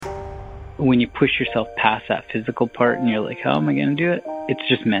when you push yourself past that physical part and you're like, how am I going to do it? It's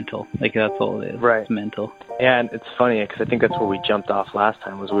just mental. Like, that's all it is. Right. It's mental. And it's funny because I think that's where we jumped off last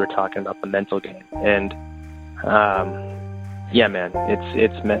time, was we were talking about the mental game. And yeah, man,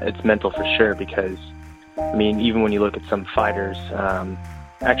 it's mental for sure, because I mean, even when you look at some fighters,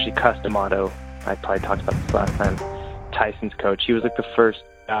 actually Cus D'Amato, I probably talked about this last time, Tyson's coach, he was like the first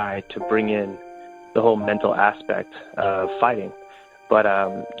guy to bring in the whole mental aspect of fighting. But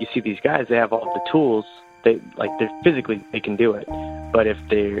you see these guys, they have all the tools. They're physically they can do it. But if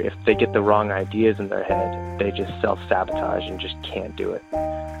they get the wrong ideas in their head, they just self-sabotage and just can't do it.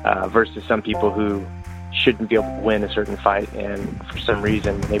 Versus some people who shouldn't be able to win a certain fight, and for some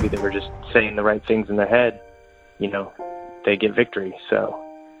reason, maybe they were just saying the right things in their head, you know, they get victory. So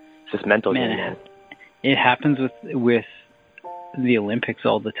it's this mental game, man. It happens with the Olympics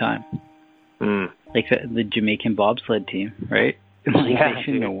all the time. Like the Jamaican bobsled team, right? Like, yeah, they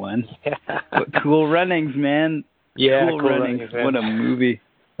shouldn't have won. Yeah. But Cool Runnings, man. Yeah, Cool Runnings. Man. What a movie.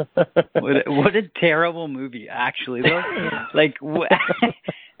 What a terrible movie, actually, though. Like,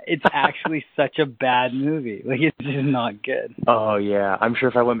 it's actually such a bad movie. Like, it's just not good. Oh, yeah. I'm sure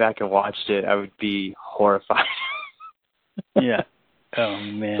if I went back and watched it, I would be horrified. Yeah. Oh,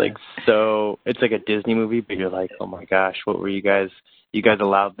 man. It's like a Disney movie, but you're like, oh my gosh, what were you guys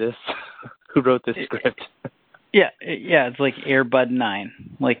allowed this? Who wrote this script? Yeah, it's like Air Bud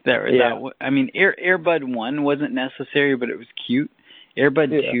 9. Like that. I mean, Air Bud 1 wasn't necessary, but it was cute. Air Bud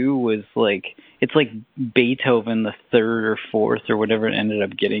 2 was like, it's like Beethoven the third or fourth or whatever it ended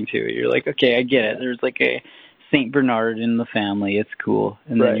up getting to. You're like, okay, I get it. There's like a Saint Bernard in the family. It's cool.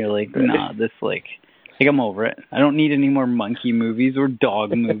 And then you're like, nah, this like I'm over it. I don't need any more monkey movies or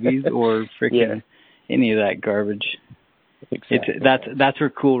dog movies or freaking any of that garbage. Exactly. That's where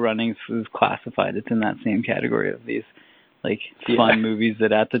Cool Runnings is classified. It's in that same category of these like fun movies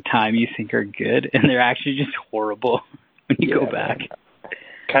that at the time you think are good, and they're actually just horrible when you go back.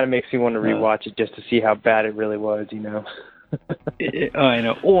 Kind of makes me want to rewatch it just to see how bad it really was, you know. I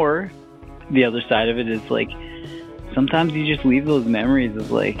know. Or the other side of it is like sometimes you just leave those memories of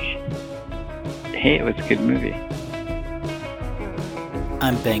like, hey, it was a good movie.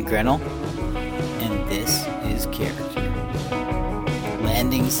 I'm Ben Grenell, and this is Character.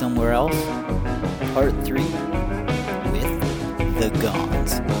 Landing Somewhere Else, Part 3, with The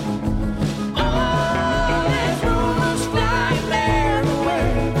Gons.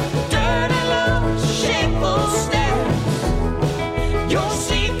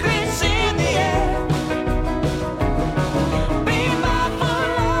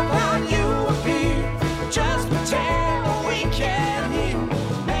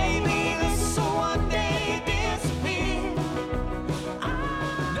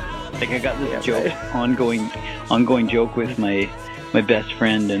 Like, I got this joke, ongoing joke with my best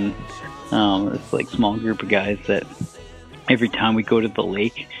friend and this like small group of guys that every time we go to the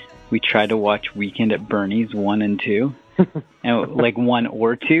lake, we try to watch Weekend at Bernie's 1 and 2, and like 1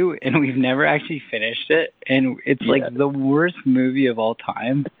 or 2, and we've never actually finished it, and it's like the worst movie of all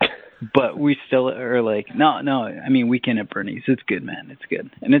time. But we still are like, no. I mean, Weekend at Bernie's, it's good, man. It's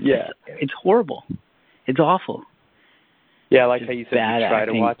good, and it's horrible. It's awful. Yeah, I like how you said bad you try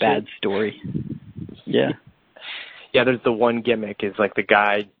acting, to watch bad it. Story. Yeah. Yeah, there's the one gimmick is like the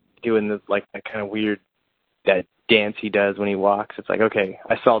guy doing the like that kind of weird that dance he does when he walks. It's like, okay,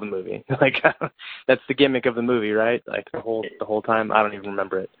 I saw the movie. Like that's the gimmick of the movie, right? Like the whole time. I don't even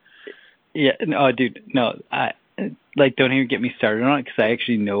remember it. Yeah, no, dude, no. Like, don't even get me started on it because I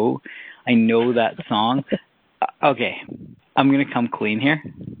actually know that song. Okay, I'm gonna come clean here.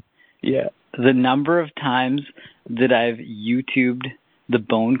 Yeah. The number of times that I've YouTubed the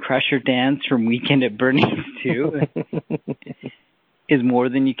Bone Crusher dance from Weekend at Bernie's 2 is more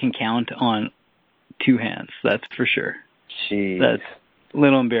than you can count on 2 hands. That's for sure. Jeez. That's a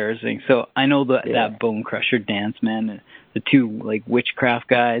little embarrassing. So I know that Bone Crusher dance, man. The 2 like witchcraft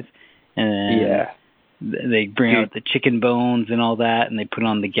guys, and they bring out the chicken bones and all that, and they put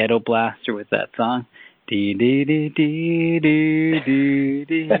on the Ghetto Blaster with that song.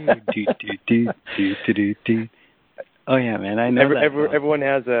 Oh yeah, man! I know everyone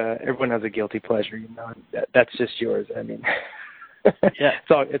has a guilty pleasure. You know, that's just yours. I mean,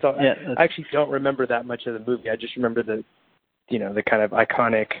 it's all. I actually don't remember that much of the movie. I just remember the kind of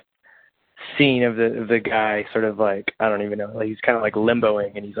iconic scene of the guy, sort of like, I don't even know. Like, he's kind of like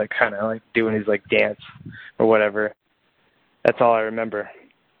limboing, and he's like kind of like doing his like dance or whatever. That's all I remember.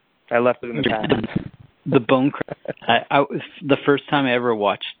 I left it in the past. The Bone Crusher. I was the first time I ever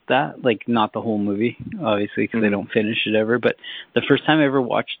watched that, like not the whole movie, obviously, because they don't finish it ever. But the first time I ever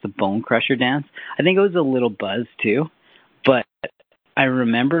watched the Bone Crusher dance, I think it was a little buzz too. But I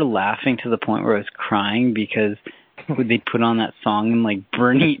remember laughing to the point where I was crying because they put on that song and like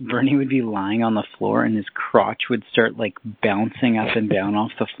Bernie would be lying on the floor and his crotch would start like bouncing up and down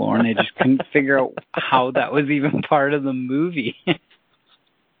off the floor, and I just couldn't figure out how that was even part of the movie.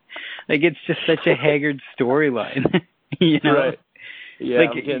 Like, it's just such a haggard storyline, you know? Right. Yeah.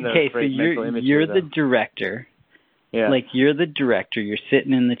 Like, okay, so you're the director. Yeah. Like, you're the director. You're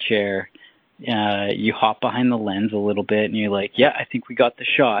sitting in the chair. You hop behind the lens a little bit, and you're like, "Yeah, I think we got the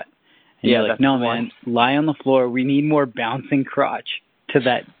shot." And you're like, "No, man, lie on the floor. We need more bouncing crotch to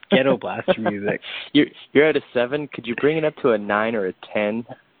that Ghetto Blaster music." You're at a 7. Could you bring it up to a 9 or a 10?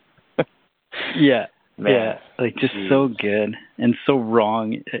 Yeah. Man. Yeah, like just so good and so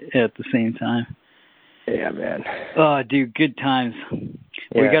wrong at the same time. Yeah, man. Oh, dude, good times.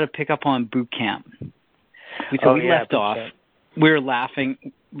 Yeah. We got to pick up on boot camp. We left off. Camp. We were laughing,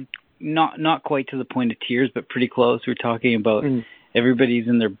 not quite to the point of tears, but pretty close. We were talking about everybody's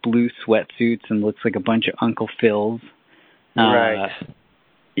in their blue sweatsuits and looks like a bunch of Uncle Phils. Right.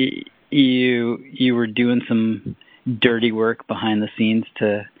 You were doing some dirty work behind the scenes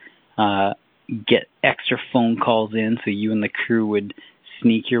to get extra phone calls in so you and the crew would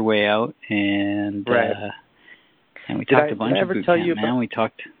sneak your way out, and we talked a bunch of boot camp, man. We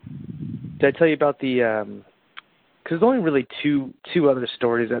talked. Did I tell you about the? Because there's only really two other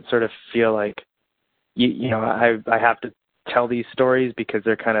stories that sort of feel like, you know, I have to tell these stories because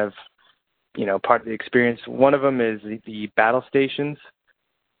they're kind of, you know, part of the experience. One of them is the battle stations.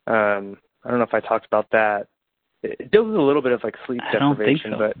 I don't know if I talked about that. It deals with a little bit of like sleep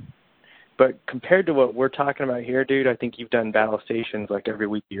deprivation, but compared to what we're talking about here, dude, I think you've done battle stations like every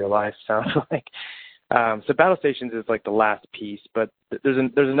week of your life, sounds like. So battle stations is like the last piece, but there's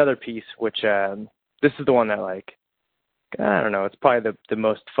another piece which this is the one that, like, I don't know, it's probably the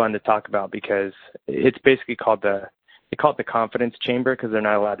most fun to talk about because it's basically they call it the confidence chamber because they're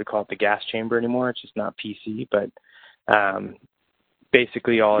not allowed to call it the gas chamber anymore. It's just not PC, but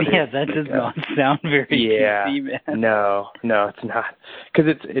basically all it is. Yeah, that does not sound very PC, man. No, it's not.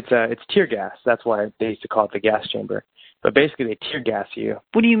 Because it's tear gas. That's why they used to call it the gas chamber. But basically they tear gas you.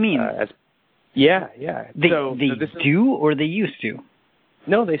 What do you mean? Yeah. They do or they used to?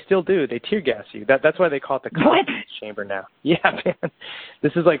 No, they still do. They tear gas you. That's why they call it the confidence chamber now. Yeah, man.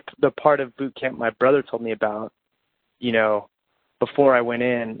 This is like the part of boot camp my brother told me about, you know, before I went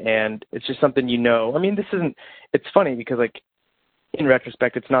in, and it's just something, you know. I mean, it's funny because, like, in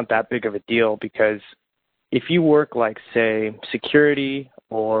retrospect, it's not that big of a deal because if you work like, say, security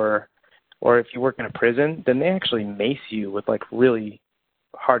or if you work in a prison, then they actually mace you with like really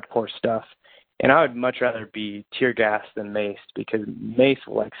hardcore stuff. And I would much rather be tear gassed than maced because mace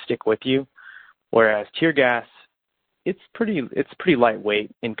will like stick with you, whereas tear gas, it's pretty lightweight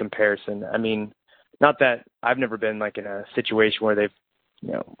in comparison. I mean, not that I've never been like in a situation where they've,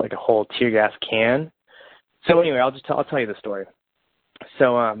 you know, like a whole tear gas can. So anyway, I'll tell you the story.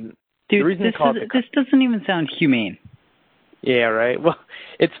 So, dude, the reason this doesn't even sound humane. Yeah, right. Well,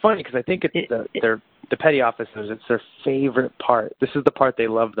 it's funny because I think it's the petty officers. It's their favorite part. This is the part they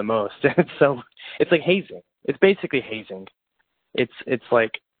love the most. So it's like hazing. It's basically hazing. It's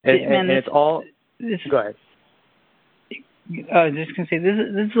like it's all. Go ahead. I was just gonna say this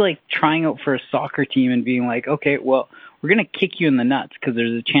is like trying out for a soccer team and being like, okay, well, we're gonna kick you in the nuts because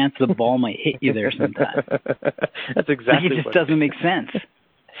there's a chance the ball might hit you there sometime. That's exactly. Like, it just doesn't make sense.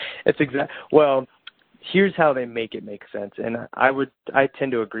 Well, here's how they make it make sense, and I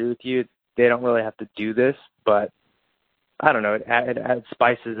tend to agree with you. They don't really have to do this, but I don't know. It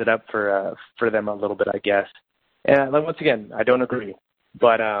spices it up for them a little bit, I guess. And once again, I don't agree,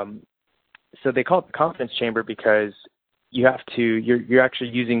 but so they call it the confidence chamber because you have to. You're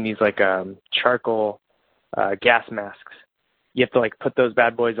actually using these like charcoal gas masks. You have to like put those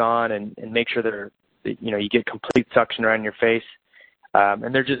bad boys on and make sure you get complete suction around your face.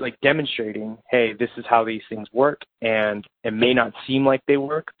 And they're just like demonstrating, hey, this is how these things work, and it may not seem like they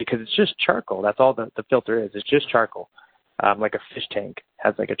work because it's just charcoal. That's all the filter is. It's just charcoal, like a fish tank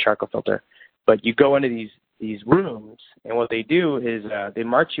has like a charcoal filter. But you go into these rooms, and what they do is they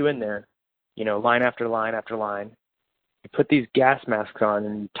march you in there, you know, line after line after line. You put these gas masks on,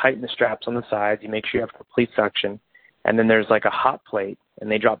 and you tighten the straps on the sides. You make sure you have complete suction, and then there's like a hot plate, and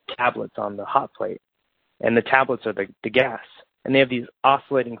they drop tablets on the hot plate, and the tablets are the gas. And they have these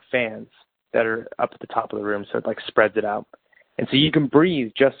oscillating fans that are up at the top of the room, so it like spreads it out. And so you can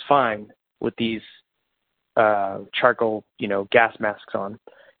breathe just fine with these charcoal, you know, gas masks on.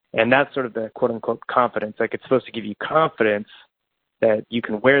 And that's sort of the quote-unquote confidence. Like, it's supposed to give you confidence that you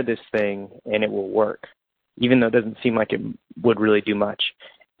can wear this thing and it will work, even though it doesn't seem like it would really do much.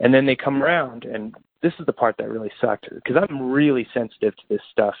 And then they come around, and this is the part that really sucked, because I'm really sensitive to this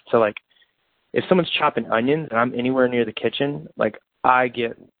stuff. So, like, if someone's chopping onions and I'm anywhere near the kitchen, like, my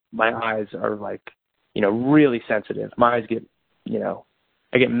eyes are, like, you know, really sensitive. My eyes get, you know,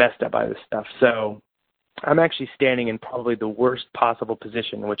 I get messed up by this stuff. So I'm actually standing in probably the worst possible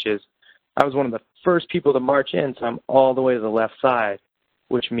position, which is I was one of the first people to march in, so I'm all the way to the left side,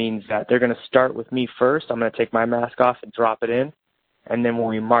 which means that they're going to start with me first. I'm going to take my mask off and drop it in. And then when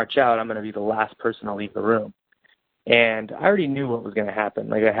we march out, I'm going to be the last person to leave the room. And I already knew what was going to happen.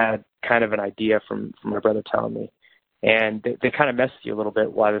 Like, I had kind of an idea from my brother telling me. And they kind of mess with you a little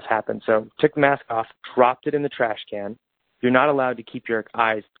bit why this happened. So took the mask off, dropped it in the trash can. You're not allowed to keep your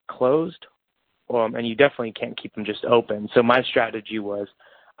eyes closed, and you definitely can't keep them just open. So my strategy was,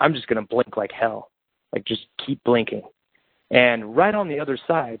 I'm just going to blink like hell. Like, just keep blinking. And right on the other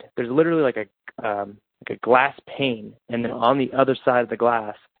side, there's literally like a glass pane, and then on the other side of the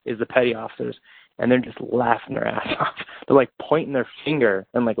glass is the petty officers, and they're just laughing their ass off. They're like pointing their finger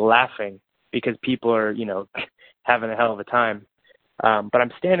and like laughing because people are, you know, having a hell of a time. But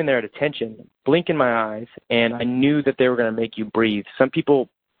I'm standing there at attention, blinking my eyes, and I knew that they were going to make you breathe. Some people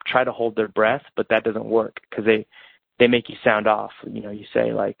try to hold their breath, but that doesn't work because they make you sound off. You know, you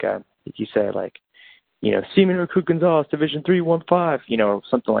say like, you know, Seaman Recruit Gonzalez, Division 315, you know,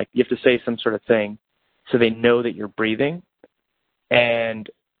 something like, you have to say some sort of thing so they know that you're breathing. And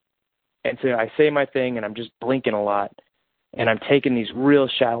so I say my thing, and I'm just blinking a lot, and I'm taking these real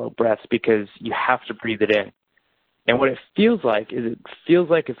shallow breaths because you have to breathe it in. And what it feels like is, it feels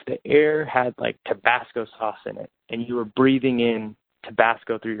like if the air had like Tabasco sauce in it, and you were breathing in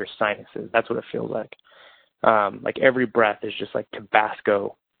Tabasco through your sinuses. That's what it feels like. Like every breath is just like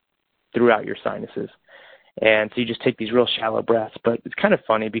Tabasco throughout your sinuses. And so you just take these real shallow breaths. But it's kind of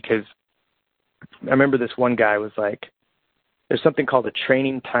funny because I remember this one guy was like, there's something called a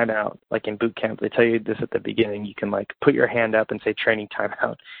training timeout. Like in boot camp, they tell you this at the beginning. You can like put your hand up and say training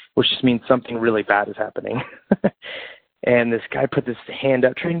timeout, which just means something really bad is happening. And this guy put this hand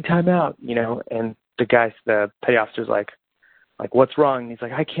up, training timeout, you know, and the petty officer's like, what's wrong? And he's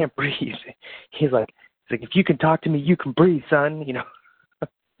like, I can't breathe. He's like, if you can talk to me, you can breathe, son, you know.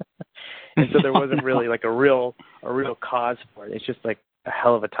 And so there wasn't really like a real cause for it. It's just like a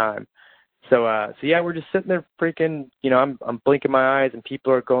hell of a time. So yeah, we're just sitting there freaking, you know, I'm blinking my eyes and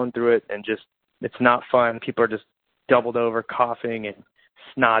people are going through it, and just, it's not fun. People are just doubled over, coughing and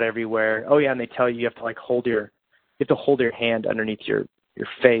snot everywhere. Oh yeah. And they tell you have to like hold your hand underneath your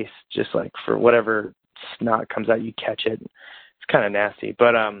face, just like for whatever snot comes out, you catch it. It's kind of nasty,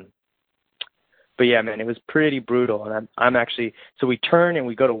 but yeah, man, it was pretty brutal. And I'm actually, so we turn and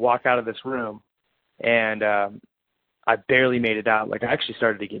we go to walk out of this room, and I barely made it out. Like, I actually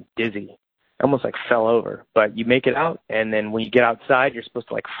started to get dizzy. I almost like fell over, but you make it out. And then when you get outside, you're supposed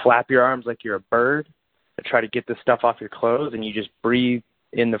to like flap your arms like you're a bird to try to get the stuff off your clothes, and you just breathe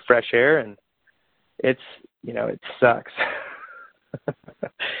in the fresh air, and it's, you know, it sucks.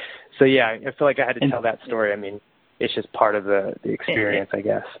 So yeah, I feel like I had to tell that story. I mean, it's just part of the experience, I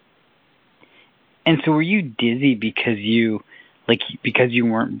guess. And so were you dizzy because you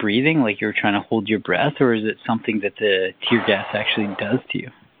weren't breathing, like you were trying to hold your breath, or is it something that the tear gas actually does to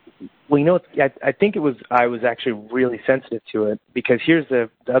you? Well, you know, I think I was actually really sensitive to it, because here's the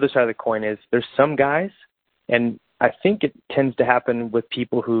other side of the coin is, there's some guys, and I think it tends to happen with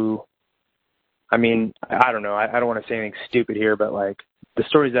people who, I mean, I don't know, I don't want to say anything stupid here, but like the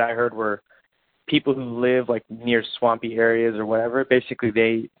stories that I heard were people who live like near swampy areas or whatever, basically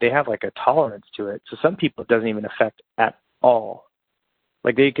they have like a tolerance to it. So some people it doesn't even affect at all.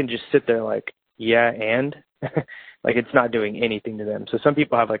 Like they can just sit there like, yeah, and like it's not doing anything to them. So some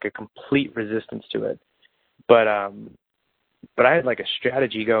people have like a complete resistance to it. But I had like a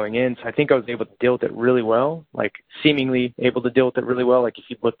strategy going in, so I think I was able to deal with it really well, like seemingly able to deal with it really well. Like if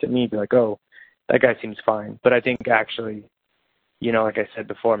you looked at me, you'd be like, oh, that guy seems fine. But I think actually, you know, like I said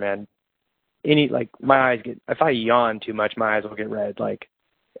before, man, my eyes get, if I yawn too much, my eyes will get red. Like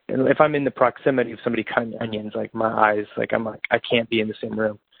if I'm in the proximity of somebody cutting onions, like my eyes, like I'm like, I can't be in the same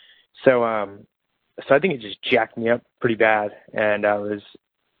room. So I think it just jacked me up pretty bad. And I was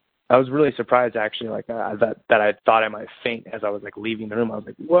really surprised actually, like that I thought I might faint as I was like leaving the room. I was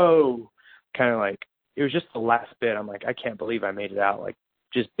like, whoa, kind of like, it was just the last bit. I'm like, I can't believe I made it out, like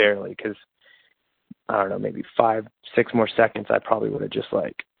just barely. 'Cause I don't know, maybe 5-6 more seconds, I probably would have just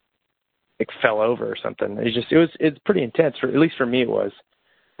like fell over or something. It's pretty intense, at least for me it was.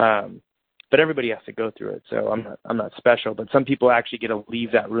 But everybody has to go through it, so I'm not special. But some people actually get to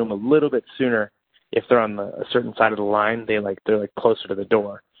leave that room a little bit sooner if they're on a certain side of the line. They're like closer to the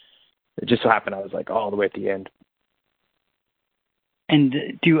door. It just so happened I was like all the way at the end.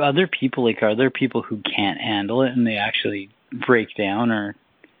 And do other people, are there people who can't handle it and they actually break down or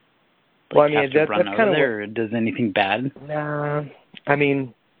have to run out of there, or does anything bad? Nah, I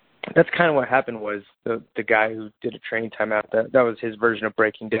mean, that's kind of what happened was the guy who did a training timeout, that was his version of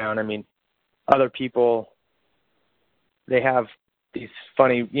breaking down. I mean, other people, they have these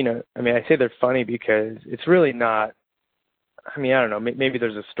funny, I say they're funny because it's really not, I don't know, maybe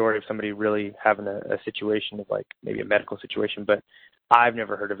there's a story of somebody really having a situation of maybe a medical situation, but I've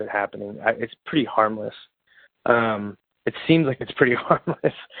never heard of it happening. It's pretty harmless. It seems like it's pretty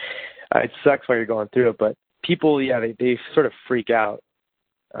harmless. It sucks while you're going through it, but people, they sort of freak out.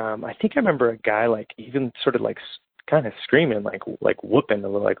 I think I remember a guy even sort of kind of screaming, whooping a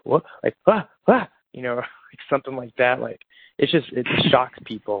little, what, something like that. It shocks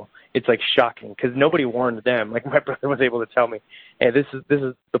people. It's shocking because nobody warned them. My brother was able to tell me, hey, this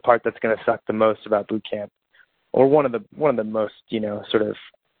is the part that's going to suck the most about boot camp, or one of the most, sort of,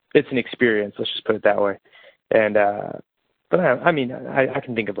 it's an experience. Let's just put it that way. And but I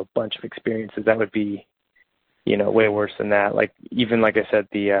can think of a bunch of experiences that would be, way worse than that. Even like I said,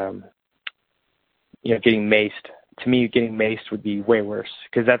 the getting maced. To me, getting maced would be way worse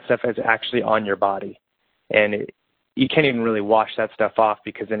because that stuff is actually on your body, and you can't even really wash that stuff off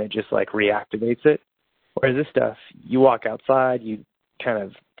because then it just reactivates it. Whereas this stuff, you walk outside, you kind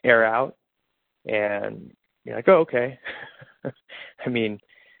of air out, and you're like, oh, okay.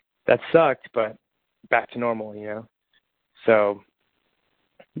 That sucked, but back to normal, So,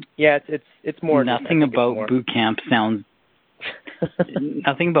 yeah, it's more. Nothing about boot camp sounds.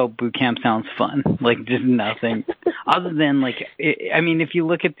 Nothing about boot camp sounds fun. Just nothing, other than if you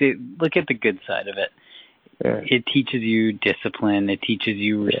look at the good side of it, it teaches you discipline. It teaches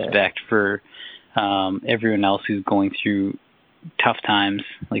you respect for everyone else who's going through tough times,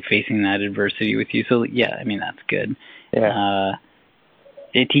 facing that adversity with you. So that's good. Yeah.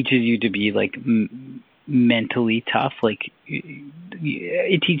 It teaches you to be mentally tough.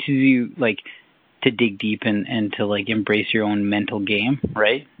 It teaches you to dig deep and to embrace your own mental game,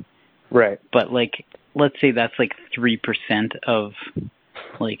 right? Right. But let's say that's 3% of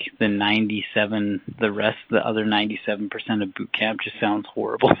the 97, the other 97% of boot camp just sounds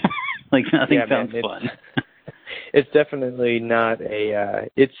horrible. Nothing sounds fun. It's definitely not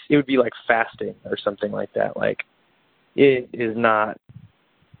it would be like fasting or something like that. It is not,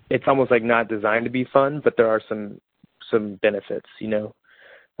 it's almost not designed to be fun, but there are some benefits,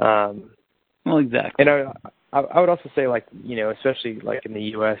 Well, exactly. And I would also say especially in the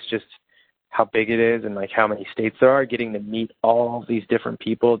U.S., just how big it is and how many states there are, getting to meet all these different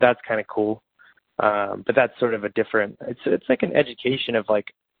people, that's kind of cool. But that's sort of a different, it's an education of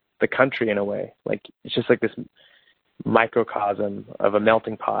the country in a way. It's just this microcosm of a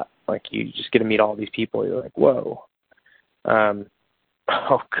melting pot. You just get to meet all these people. You're whoa.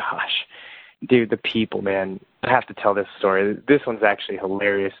 Oh gosh, dude, the people, man. I have to tell this story. This one's actually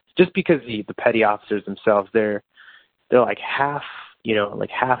hilarious. Just because the petty officers themselves, they're half,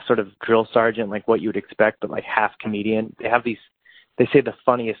 half sort of drill sergeant, what you would expect, but half comedian. They have they say the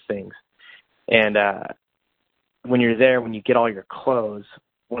funniest things. And when you're there, when you get all your clothes,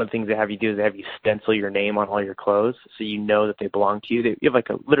 one of the things they have you do is they have you stencil your name on all your clothes so you know that they belong to you. You have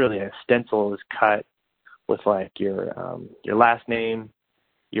literally a stencil is cut with your last name,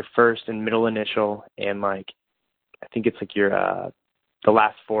 your first and middle initial, and I think it's your the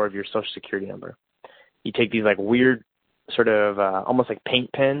last four of your social security number. You take these weird sort of almost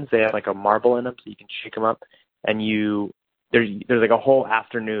paint pens. They have a marble in them so you can shake them up, and there's a whole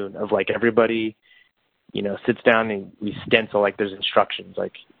afternoon of everybody sits down and we stencil there's instructions.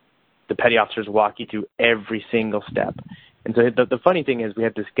 The petty officers walk you through every single step. And so the funny thing is we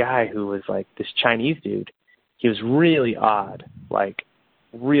had this guy who was this Chinese dude. He was really odd,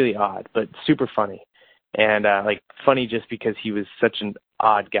 really odd, but super funny. And funny just because he was such an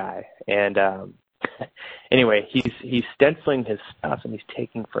odd guy. And anyway, he's stenciling his stuff and he's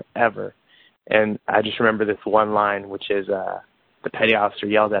taking forever. And I just remember this one line, which is the petty officer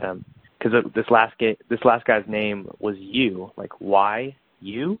yelled at him because this last guy's name was Yu, Y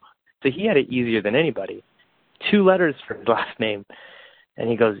U. So he had it easier than anybody. 2 letters for his last name. And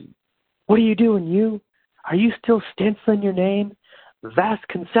he goes, "What are you doing, Yu? Are you still stenciling your name?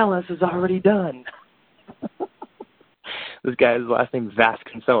 Vasconcelos is already done." This guy's last name,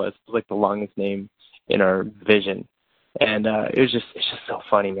 Vasconcelos, is the longest name in our division. And it's just so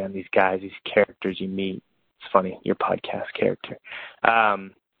funny, man. These guys, these characters you meet. It's funny, your podcast character.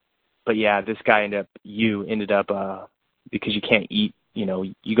 But yeah, this guy ended up because you can't eat,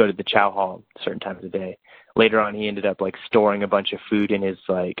 you go to the chow hall certain times of the day. Later on, he ended up storing a bunch of food in his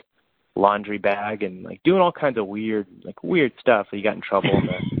laundry bag and like doing all kinds of weird stuff. So he got in trouble and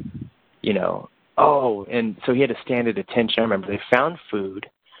and so he had to stand at attention. I remember they found food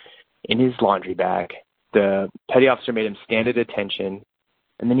in his laundry bag. The petty officer made him stand at attention,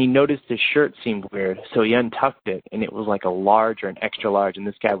 and then he noticed his shirt seemed weird, so he untucked it, and it was like a large or an extra large, and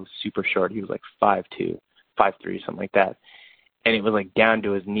this guy was super short. He was like 5'2", 5'3", something like that, and it was like down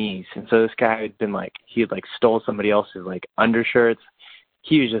to his knees. And so this guy had been like, he had like stole somebody else's like undershirts.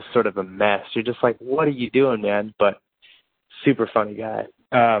 He was just sort of a mess. You're just like, what are you doing, man? But super funny guy.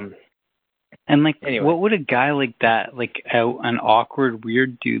 And like, anyway. What would a guy like that, like an awkward,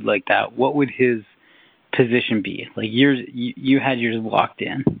 weird dude like that, what would his position be? Like you had yours locked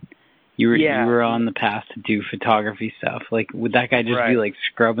in. You were on the path to do photography stuff. Like, would that guy just be like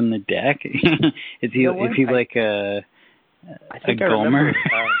scrubbing the deck? Is he like a gomer?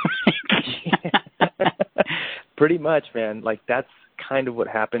 Pretty much, man. Like that's kind of what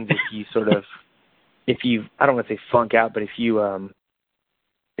happens if you I don't want to say flunk out, but if you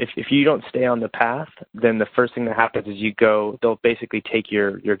don't stay on the path, then the first thing that happens is they'll basically take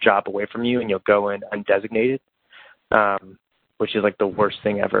your job away from you and you'll go in undesignated, which is like the worst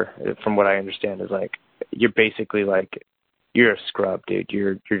thing ever from what I understand. Is like, you're basically like, you're a scrub, dude.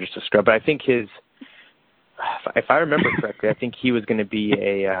 You're just a scrub. But I think if I remember correctly, I think he was going to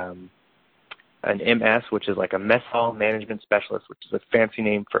be an MS, which is like a mess hall management specialist, which is a fancy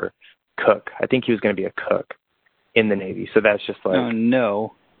name for cook. I think he was going to be a cook in the Navy. So that's just like, oh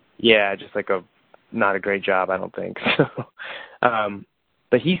no. Yeah, just like not a great job, I don't think. So,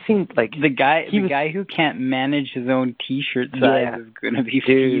 but he seemed like the guy who can't manage his own T-shirt size is going to be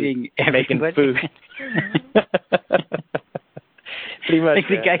feeding everybody. Making food. Pretty much. Like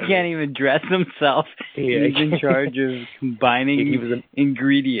the guy can't even dress himself. Yeah. He's in charge of combining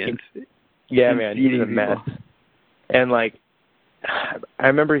ingredients. Yeah, man, he was a mess. And like, I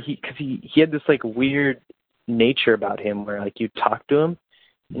remember he had this like weird nature about him where like you talk to him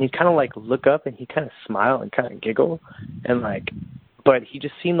and he'd kind of like look up and he'd kind of smile and kind of giggle and like, but he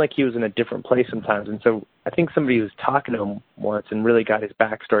just seemed like he was in a different place sometimes. And so I think somebody was talking to him once and really got his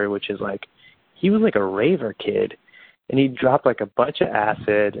backstory, which is like, he was like a raver kid and he dropped like a bunch of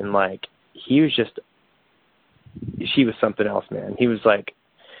acid and like, she was something else, man. He was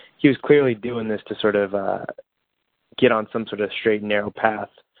clearly doing this to sort of get on some sort of straight and narrow path.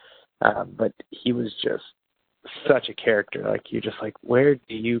 But he was just such a character. Like, you're just like, where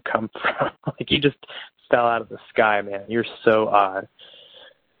do you come from? Like, you just fell out of the sky, man. You're so odd.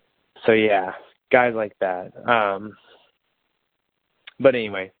 So yeah, guys like that. But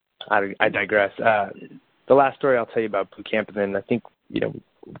anyway, I digress. The last story I'll tell you about boot camp, and then I think, we'll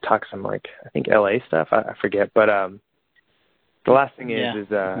talk some like, I think LA stuff. I forget. But the last thing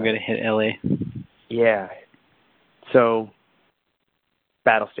is I'm going to hit LA. Yeah. So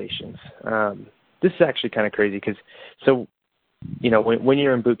battle stations. This is actually kind of crazy because, when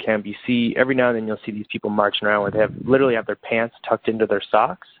you're in boot camp, you see every now and then you'll see these people marching around where they literally have their pants tucked into their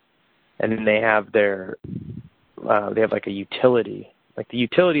socks, and then they have like a utility. Like the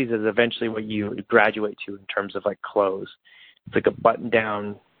utilities is eventually what you graduate to in terms of like clothes. It's like a button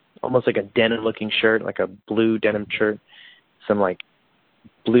down, almost like a denim looking shirt, like a blue denim shirt, some like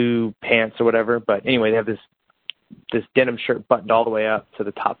blue pants or whatever. But anyway, they have this denim shirt buttoned all the way up to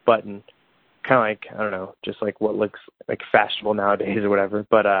the top button, kind of like, I don't know, just like what looks like fashionable nowadays or whatever.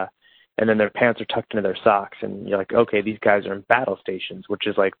 But and then their pants are tucked into their socks, and you're like, okay, these guys are in battle stations, which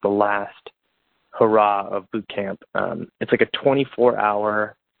is like the last hurrah of boot camp. It's like a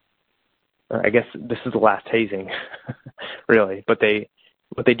 24-hour. I guess this is the last hazing, really. But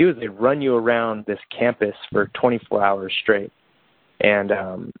what they do is they run you around this campus for 24 hours straight, and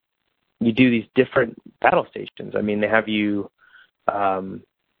you do these different battle stations. I mean, they have you.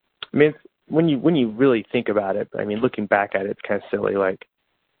 When you really think about it, I mean, looking back at it, it's kind of silly. Like,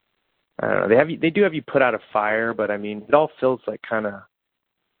 I don't know. They do have you put out a fire, but I mean, it all feels like kind of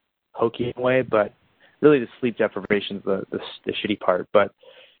hokey in a way. But really, the sleep deprivation is the shitty part. But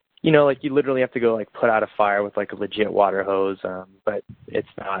like you literally have to go like put out a fire with like a legit water hose. But it's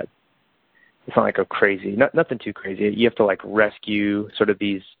not like a crazy, nothing too crazy. You have to like rescue sort of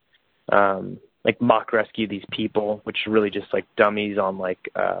these. Like mock rescue these people, which are really just like dummies on like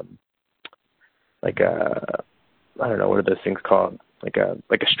I don't know, what are those things called? Like a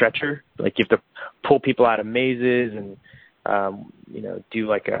stretcher. Like you have to pull people out of mazes and do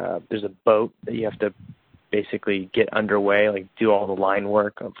like there's a boat that you have to basically get underway, like do all the line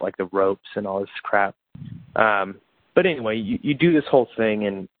work of like the ropes and all this crap. But anyway, you do this whole thing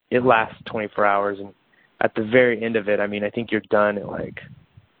and it lasts 24 hours, and at the very end of it, I mean, I think you're done at like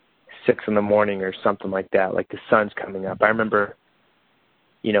 6 a.m. or something like that. Like the sun's coming up. I remember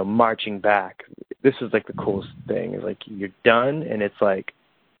marching back. This is like the coolest thing. Is like you're done, and it's like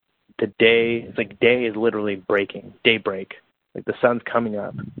day is literally breaking, daybreak. Like the sun's coming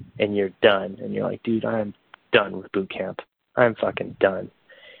up, and you're done, and you're like, dude, I'm done with boot camp. I'm fucking done.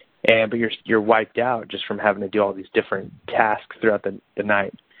 But you're wiped out just from having to do all these different tasks throughout the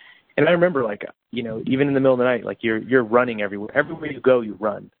night. And I remember, like, even in the middle of the night, like you're running everywhere. Everywhere you go, you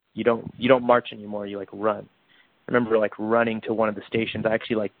run. You don't march anymore. You like run. I remember like running to one of the stations. I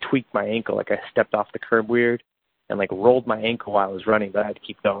actually like tweaked my ankle. Like I stepped off the curb weird and like rolled my ankle while I was running, but I had to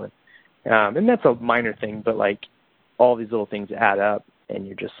keep going. And that's a minor thing, but like all these little things add up, and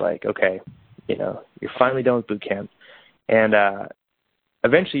you're just like, okay, you're finally done with boot camp. And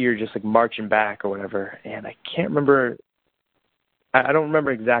eventually you're just like marching back or whatever. And I can't remember. I don't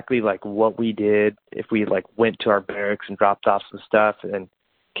remember exactly like what we did, if we like went to our barracks and dropped off some stuff and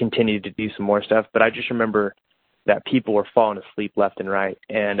continued to do some more stuff. But I just remember that people were falling asleep left and right.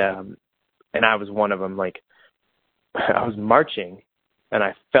 And I was one of them. Like I was marching and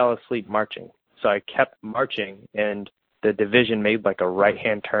I fell asleep marching. So I kept marching, and the division made like a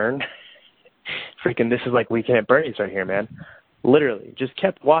right-hand turn. Freaking, this is like Weekend at Bernie's right here, man. Literally, just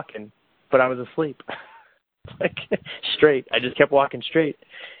kept walking, but I was asleep. Like straight. I just kept walking straight.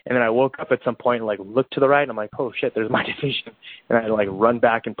 And then I woke up at some point and like looked to the right, and I'm like, oh shit, there's my division. And I had to like run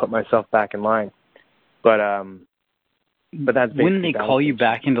back and put myself back in line. But that's wouldn't they call you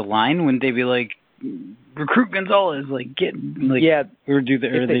back into line? Wouldn't they be like, recruit Gonzalez, like get like, yeah, or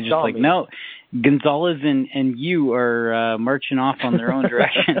they just like me. No, Gonzalez and you are marching off on their own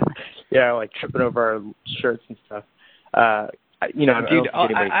direction. Yeah, like tripping over our shirts and stuff. Dude,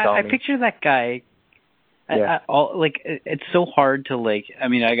 I picture that guy. Yeah. It's so hard to like. I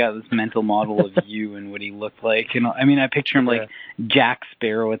mean, I got this mental model of you and what he looked like, and I mean, I picture him like Jack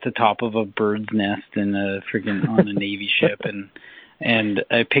Sparrow at the top of a bird's nest in a freaking on a Navy ship, and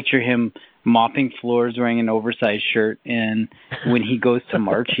I picture him mopping floors wearing an oversized shirt, and when he goes to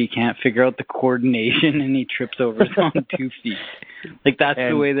march, he can't figure out the coordination, and he trips over his own 2 feet. Like that's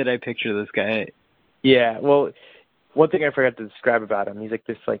the way that I picture this guy. Yeah. Well, one thing I forgot to describe about him, he's like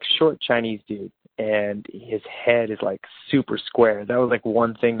this like short Chinese dude. And his head is like super square. That was like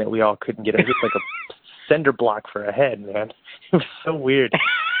one thing that we all couldn't get. It was just like a cinder block for a head, man. It was so weird,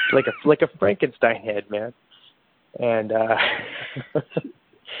 like a Frankenstein head, man. And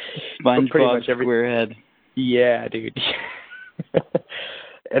SpongeBob square head. Yeah, dude.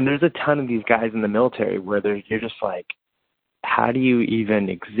 And there's a ton of these guys in the military where you're just like, how do you even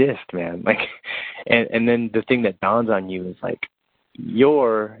exist, man? Like, and then the thing that dawns on you is like,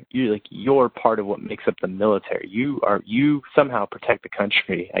 you're part of what makes up the military. You somehow protect the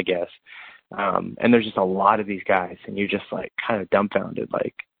country, I guess. And there's just a lot of these guys, and you're just like kind of dumbfounded,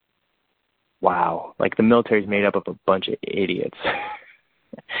 like, wow, like the military's made up of a bunch of idiots.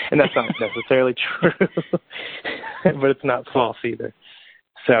 And that's not necessarily true, but it's not false either.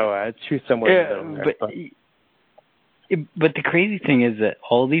 So it's true somewhere. But the crazy thing is that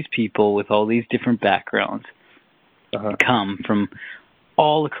all these people with all these different backgrounds come from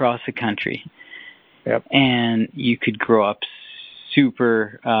all across the country. Yep. And you could grow up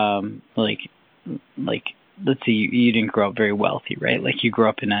super, like let's say you didn't grow up very wealthy, right? Like you grew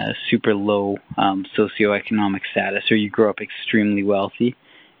up in a super low socioeconomic status, or you grew up extremely wealthy.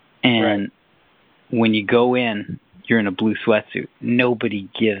 And when you go in, you're in a blue sweatsuit. Nobody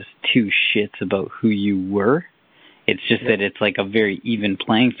gives two shits about who you were. It's just that it's like a very even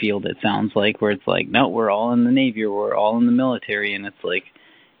playing field, it sounds like, where it's like, no, we're all in the Navy or we're all in the military, and it's like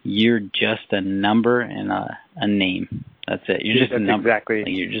you're just a number and a name. That's it. You're just a number. Exactly.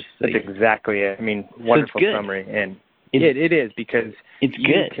 Like, you're just that's exactly it. I mean, wonderful summary. And it is, because it's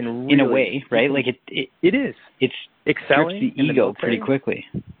good in a way, right? Like it is. It's excelling the ego pretty quickly.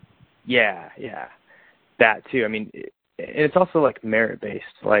 Yeah, that too. I mean, it's also like merit based.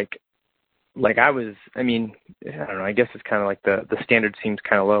 Like I was, I mean, I don't know, I guess it's kind of like the standard seems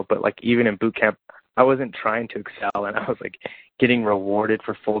kind of low, but like even in boot camp, I wasn't trying to excel, and I was like getting rewarded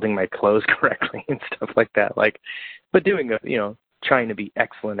for folding my clothes correctly and stuff like that. Like, but doing trying to be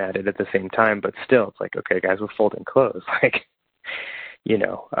excellent at it at the same time, but still it's like, okay guys, we're folding clothes. Like,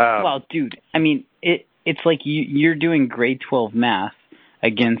 well, dude, I mean, it's like you're doing grade 12 math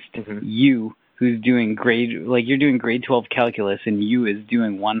against you, who's doing you're doing grade 12 calculus, and you is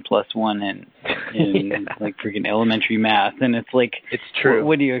doing 1 + 1 in like freaking elementary math, and it's like, it's true.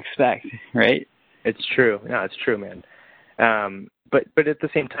 What do you expect, right? It's true. No, it's true, man. But at the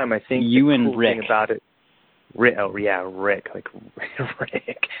same time, I think you the and cool Rick thing about it, Rick, like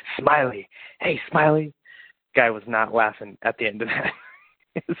Rick, Smiley, hey Smiley, guy was not laughing at the end of that.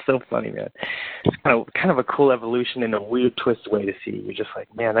 His so funny, man. It's kind of a cool evolution in a weird twist way to see. You're just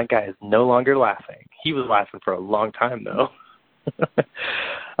like, man, that guy is no longer laughing. He was laughing for a long time, though.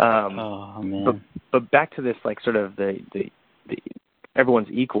 Oh man. But back to this, like, sort of the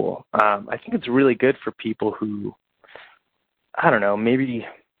everyone's equal. I think it's really good for people who, I don't know, maybe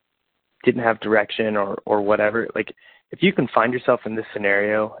didn't have direction or whatever. Like, if you can find yourself in this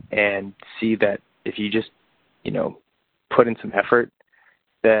scenario and see that if you just, put in some effort,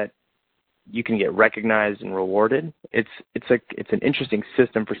 that you can get recognized and rewarded. It's an interesting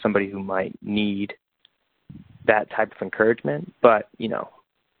system for somebody who might need that type of encouragement. But,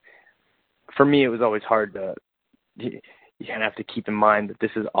 for me, it was always hard to, you kind of have to keep in mind that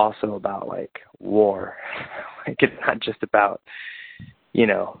this is also about, like, war. Like, it's not just about,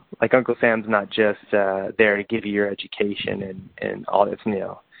 like Uncle Sam's not just there to give you your education and all this,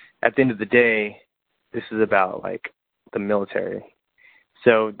 At the end of the day, this is about, like, the military.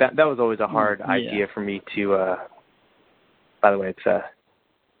 So that was always a hard idea for me to, by the way, it's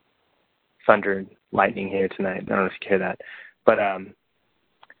thunder and lightning here tonight. I don't know if you can hear that. But,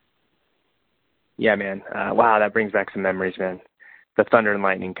 yeah, man. Wow, that brings back some memories, man. The thunder and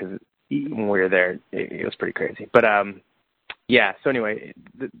lightning, because when we were there, it was pretty crazy. But, yeah, so anyway,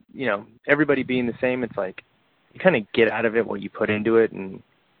 everybody being the same, it's like you kind of get out of it what you put into it. And,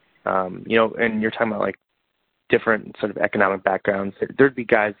 and you're talking about, like, different sort of economic backgrounds. There'd be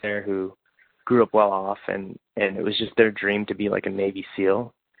guys there who grew up well off, and it was just their dream to be like a Navy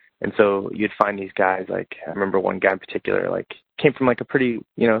SEAL. And so you'd find these guys, like, I remember one guy in particular, like, came from, like, a pretty,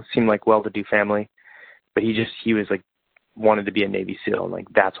 seemed like well-to-do family, but he was, like, wanted to be a Navy SEAL, and, like,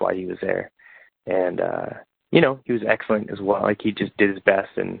 that's why he was there. And, he was excellent as well. Like, he just did his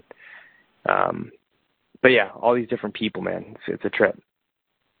best. And, but yeah, all these different people, man, it's a trip.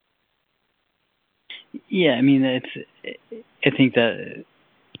 Yeah, I mean, I think that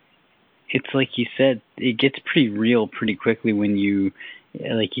it's like you said, it gets pretty real pretty quickly when you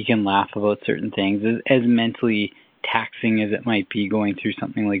can laugh about certain things. As mentally taxing as it might be going through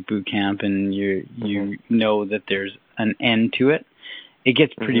something like boot camp, and you know that there's an end to it, it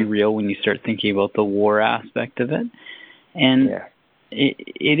gets pretty real when you start thinking about the war aspect of it. And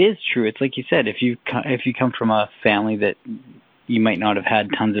it is true. It's like you said, if you come from a family that you might not have had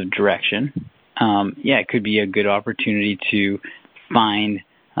tons of direction, it could be a good opportunity to find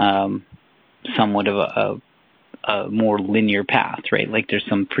somewhat of a more linear path, right? Like, there's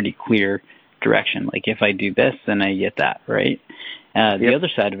some pretty clear direction. Like, if I do this, then I get that, right? The other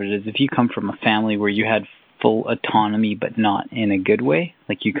side of it is if you come from a family where you had full autonomy but not in a good way,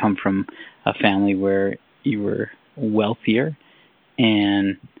 like you come from a family where you were wealthier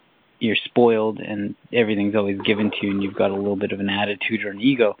and you're spoiled and everything's always given to you and you've got a little bit of an attitude or an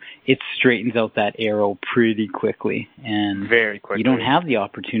ego, it straightens out that arrow pretty quickly. And very quickly. You don't have the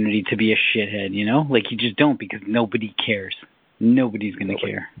opportunity to be a shithead, Like, you just don't, because nobody cares. Nobody's going to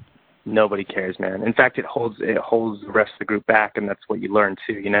care. Nobody cares, man. In fact, it holds the rest of the group back, and that's what you learn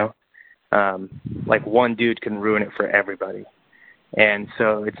too, Like, one dude can ruin it for everybody. And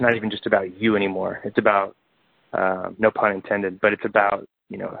so it's not even just about you anymore. It's about, no pun intended, but it's about,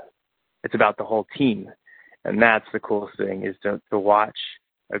 it's about the whole team. And that's the coolest thing, is to watch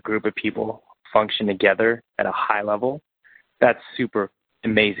a group of people function together at a high level. That's super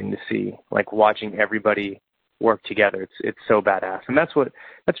amazing to see, like, watching everybody work together. It's so badass. And that's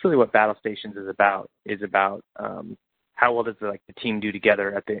really what Battle Stations is about how well does the team do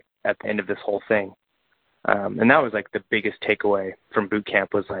together at the end of this whole thing. And that was, like, the biggest takeaway from boot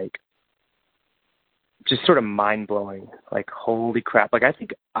camp, was, like, just sort of mind-blowing, like, holy crap. Like, I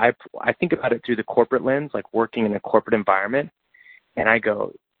think about it through the corporate lens, like, working in a corporate environment, and I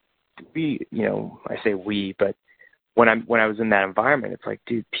go, I say we, but when I was in that environment, it's like,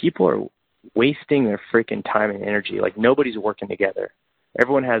 dude, people are wasting their freaking time and energy. Like, nobody's working together.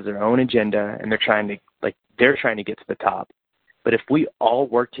 Everyone has their own agenda, and they're trying to get to the top. But if we all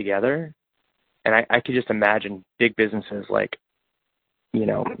work together, and I could just imagine big businesses like,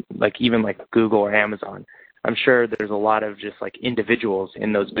 like even like Google or Amazon, I'm sure there's a lot of just, like, individuals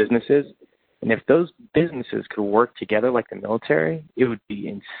in those businesses. And if those businesses could work together like the military, it would be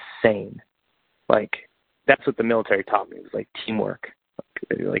insane. Like, that's what the military taught me, was, like, teamwork.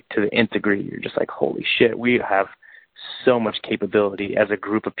 Like, to the nth degree, you're just like, holy shit, we have so much capability as a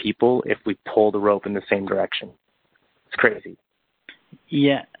group of people if we pull the rope in the same direction. It's crazy.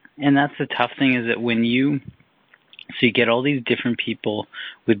 Yeah, and that's the tough thing, is that when you get all these different people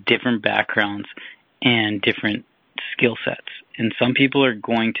with different backgrounds and different skill sets, and some people are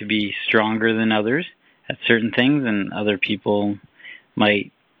going to be stronger than others at certain things, and other people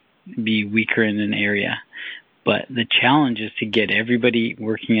might be weaker in an area. But the challenge is to get everybody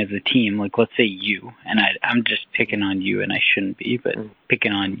working as a team. Like, let's say you, and I'm just picking on you, and I shouldn't be, but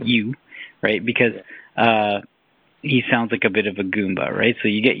picking on you, right? Because he sounds like a bit of a Goomba, right? So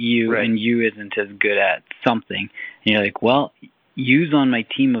you get you, right, and you isn't as good at something. And you're like, well, you's on my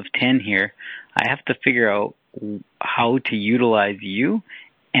team of 10 here. I have to figure out how to utilize you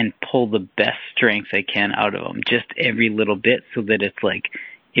and pull the best strengths I can out of them, just every little bit, so that it's like,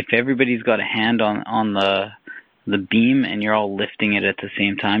 if everybody's got a hand on the beam and you're all lifting it at the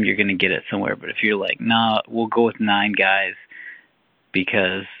same time, you're going to get it somewhere. But if you're like, nah, we'll go with 9 guys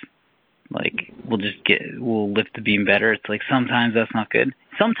because, like, we'll lift the beam better. It's like, sometimes that's not good.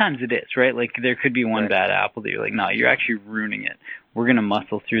 Sometimes it is, right? Like, there could be one bad apple that you're like, no, you're actually ruining it. We're going to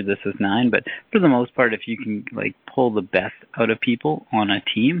muscle through this as 9. But for the most part, if you can, like, pull the best out of people on a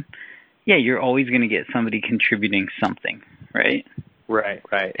team, yeah, you're always going to get somebody contributing something, right? Right.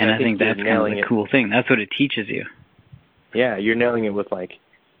 And I think that's kind of the cool thing. That's what it teaches you. Yeah, you're nailing it with, like,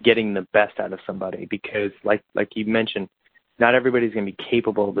 getting the best out of somebody, because like you mentioned, not everybody's going to be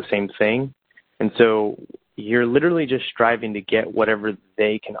capable of the same thing. And so you're literally just striving to get whatever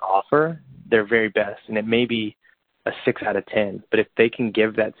they can offer their very best. And it may be a 6 out of 10, but if they can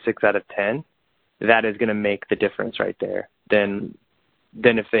give that 6 out of 10, that is going to make the difference right there. Then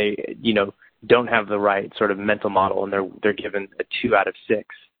if they, don't have the right sort of mental model and they're given a 2 out of 6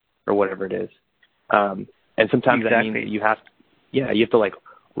 or whatever it is. And sometimes that means you have to like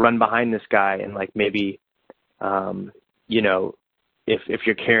run behind this guy and, like, maybe, if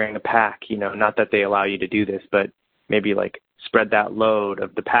you're carrying a pack, not that they allow you to do this, but maybe, like, spread that load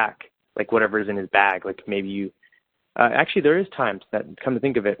of the pack, like whatever is in his bag. Like, maybe you, actually there is times that, come to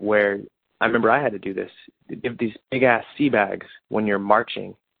think of it, where I remember I had to do this. You have these big ass sea bags when you're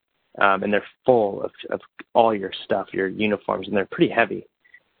marching, and they're full of all your stuff, your uniforms, and they're pretty heavy.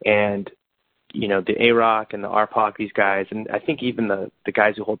 And, the AROC and the RPOC, these guys, and I think even the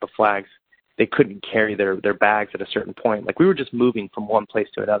guys who hold the flags, they couldn't carry their bags at a certain point. Like, we were just moving from one place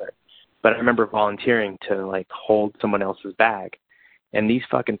to another. But I remember volunteering to, like, hold someone else's bag. And these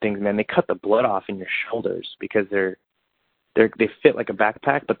fucking things, man, they cut the blood off in your shoulders, because they fit like a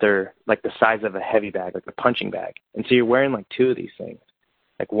backpack, but they're like the size of a heavy bag, like a punching bag. And so you're wearing, like, 2 of these things,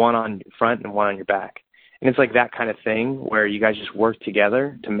 like one on your front and one on your back. And it's like that kind of thing where you guys just work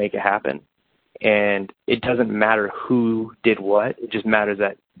together to make it happen. And it doesn't matter who did what. It just matters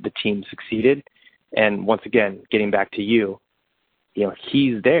that the team succeeded. And once again, getting back to you,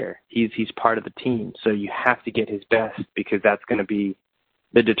 he's there. He's part of the team. So you have to get his best, because that's going to be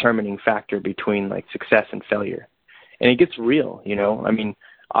the determining factor between, like, success and failure. And it gets real, I mean,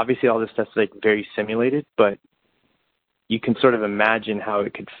 obviously all this stuff's, like, very simulated, but you can sort of imagine how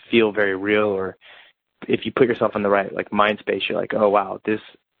it could feel very real. Or if you put yourself in the right, like, mind space, you're like, oh, wow,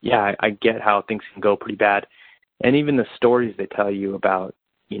 I get how things can go pretty bad. And even the stories they tell you about,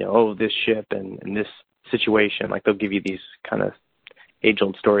 this ship and this situation, like, they'll give you these kind of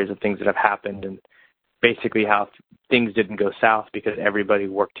age-old stories of things that have happened, and basically how things didn't go south because everybody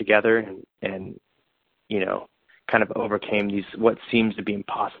worked together and kind of overcame these what seems to be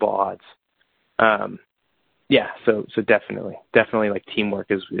impossible odds. So definitely like, teamwork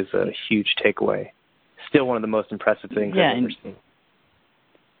is a huge takeaway. Still one of the most impressive things I've ever seen.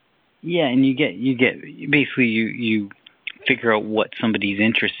 Yeah, and you get basically you figure out what somebody's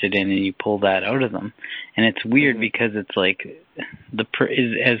interested in, and you pull that out of them. And it's weird, because it's like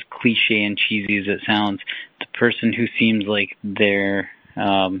as cliche and cheesy as it sounds, the person who seems like they're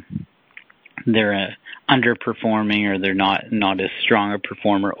underperforming, or they're not as strong a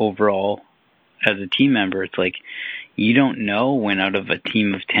performer overall as a team member, it's like, you don't know when out of a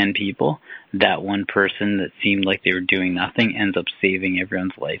team of 10 people, that one person that seemed like they were doing nothing ends up saving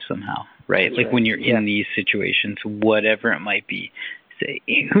everyone's life somehow, right? Like, when you're in these situations, whatever it might be,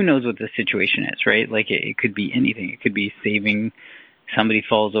 who knows what the situation is, right? Like, it could be anything. It could be saving somebody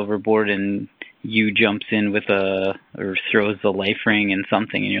falls overboard and you jumps in or throws the life ring and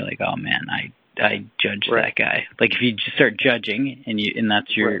something, and you're like, oh man, I judge that guy. Like, if you just start judging and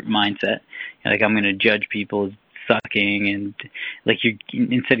that's your mindset, you're like, I'm going to judge people as sucking, and, like, you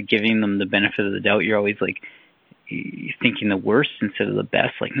instead of giving them the benefit of the doubt, you're always, like, thinking the worst instead of the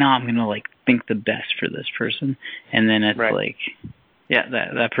best. Like, no, I'm going to, like, think the best for this person. And then it's like, yeah,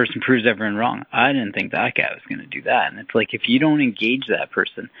 that person proves everyone wrong. I didn't think that guy was going to do that. And it's like, if you don't engage that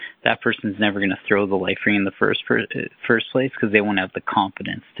person's never going to throw the life ring in the first place, because they won't have the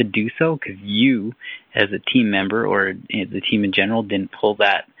confidence to do so, because you, as a team member, or the team in general, didn't pull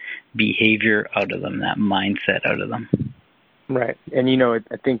that behavior out of them, that mindset out of them. Right. And,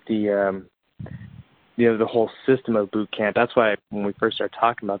 I think the whole system of boot camp. That's why when we first started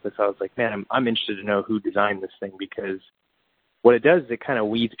talking about this, I was like, man, I'm interested to know who designed this thing, because what it does is it kind of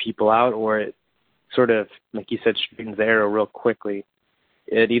weeds people out, or it sort of, like you said, straightens the arrow real quickly.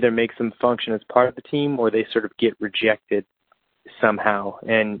 It either makes them function as part of the team, or they sort of get rejected somehow.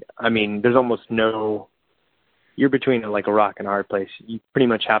 And I mean, there's almost no, you're between like a rock and a hard place. You pretty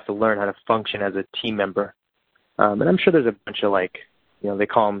much have to learn how to function as a team member. And I'm sure there's a bunch of like, they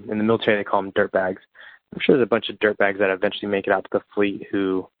call them, in the military, they call them dirtbags. I'm sure there's a bunch of dirtbags that eventually make it out to the fleet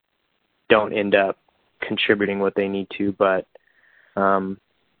who don't end up contributing what they need to. But I'm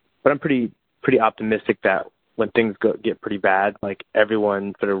pretty optimistic that when things get pretty bad, like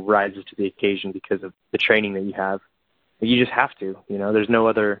everyone sort of rises to the occasion because of the training that you have. You just have to,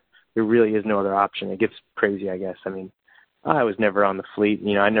 there really is no other option. It gets crazy, I guess. I mean, I was never on the fleet.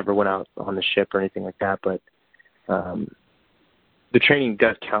 I never went out on the ship or anything like that, but the training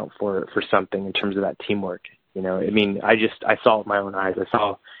does count for something in terms of that teamwork. I mean, I saw it with my own eyes. I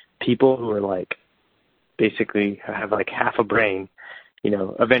saw people who are like, basically have like half a brain,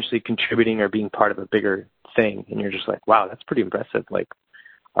 eventually contributing or being part of a bigger thing. And you're just like, wow, that's pretty impressive. Like,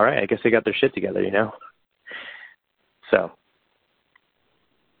 all right, I guess they got their shit together, So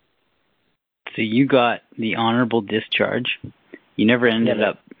you got the honorable discharge. You never ended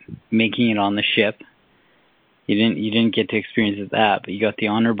up making it on the ship. You didn't get to experience that, but you got the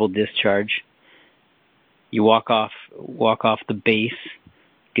honorable discharge. You walk off the base,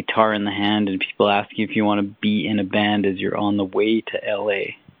 guitar in the hand, and people ask you if you want to be in a band as you're on the way to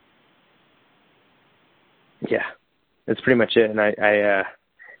LA. Yeah, that's pretty much it. And I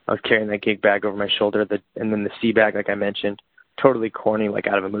was carrying that gig bag over my shoulder, and then the sea bag, like I mentioned, totally corny, like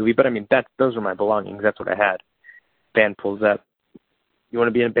out of a movie. But I mean, those were my belongings. That's what I had. Band pulls up. You want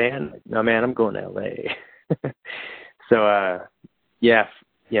to be in a band? No, man, I'm going to LA. So,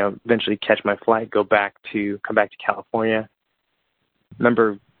 eventually catch my flight, come back to California.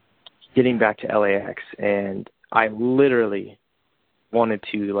 Remember getting back to LAX, and I literally wanted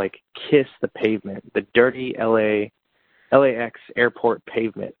to like kiss the pavement, the dirty LAX airport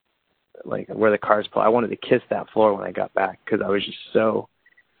pavement, like where the cars pull. I wanted to kiss that floor when I got back, because I was just so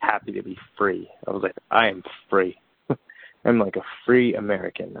happy to be free. I was like, I am free. I'm like a free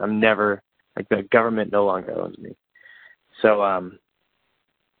American. I'm never, like, the government no longer owns me. So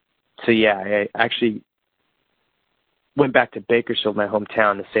yeah, I actually went back to Bakersfield, my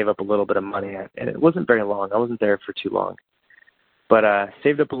hometown, to save up a little bit of money. And it wasn't very long. I wasn't there for too long. But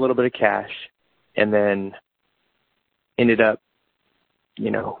saved up a little bit of cash, and then ended up,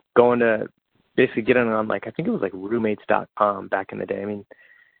 going to basically getting on, like, I think it was like roommates.com back in the day. I mean,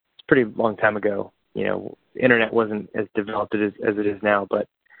 it's a pretty long time ago. Internet wasn't as developed as it is now, but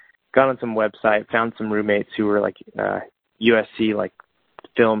got on some website, found some roommates who were like USC, like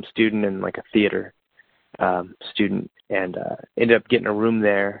film student and like a theater student, and ended up getting a room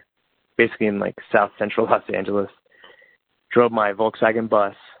there, basically in like South Central Los Angeles. Drove my Volkswagen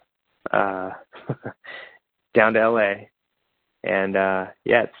bus down to LA, and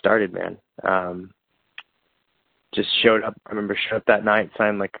it started, man. Just showed up. I remember showed up that night,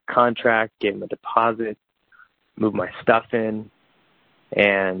 signed like a contract, gave him a deposit, moved my stuff in,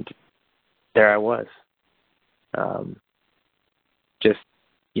 and there I was. Just,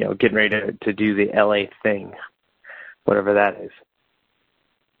 getting ready to do the LA thing, whatever that is.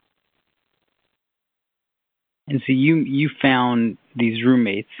 And so you found these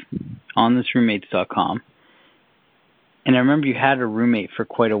roommates on this roommates.com. And I remember you had a roommate for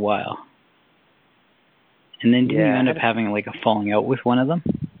quite a while. And then didn't you end up having like a falling out with one of them?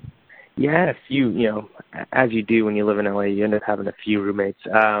 Yeah, I had a few, as you do when you live in LA, you end up having a few roommates.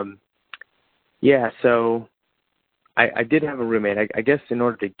 So I did have a roommate. I guess in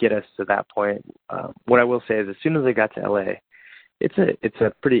order to get us to that point, what I will say is as soon as I got to LA, it's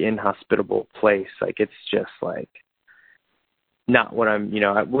a pretty inhospitable place. Like, it's just like not what I'm,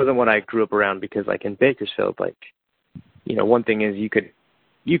 it wasn't what I grew up around, because like in Bakersfield, like, one thing is you could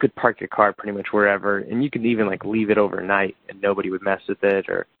park your car pretty much wherever, and you could even like leave it overnight and nobody would mess with it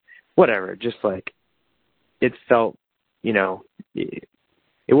or whatever. Just like, it felt, it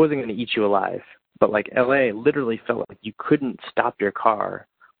wasn't going to eat you alive. But like LA literally felt like you couldn't stop your car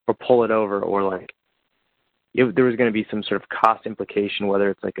or pull it over, or like there was going to be some sort of cost implication,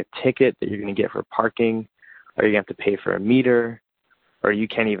 whether it's like a ticket that you're going to get for parking, or you have to pay for a meter, or you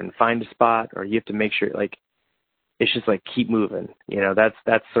can't even find a spot, or you have to make sure, like, it's just like keep moving.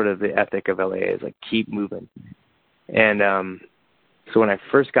 That's sort of the ethic of LA, is like keep moving. And so when I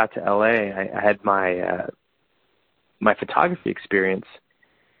first got to LA, I had my photography experience,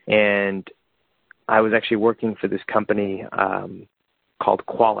 and I was actually working for this company called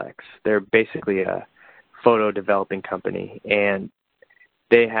Qualex. They're basically photo developing company, and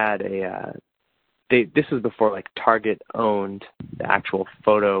they had this was before like Target owned the actual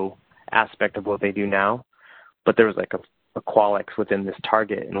photo aspect of what they do now, but there was like a Qualix within this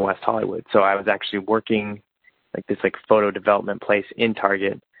Target in West Hollywood. So I was actually working like this like photo development place in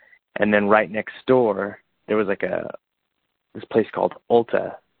Target, and then right next door there was like this place called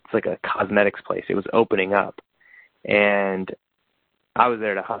Ulta. It's like a cosmetics place. It was opening up, and I was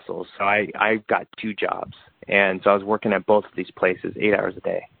there to hustle. So I got 2 jobs, and so I was working at both of these places 8 hours a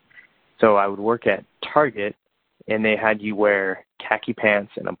day. So I would work at Target, and they had you wear khaki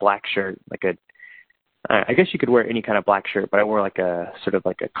pants and a black shirt, I guess you could wear any kind of black shirt, but I wore like a sort of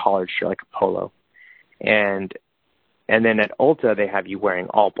like a collared shirt, like a polo. And then at Ulta, they have you wearing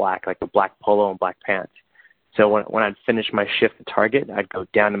all black, like a black polo and black pants. So when I'd finish my shift at Target, I'd go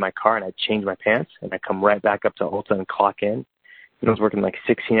down to my car and I'd change my pants, and I'd come right back up to Ulta and clock in. And I was working like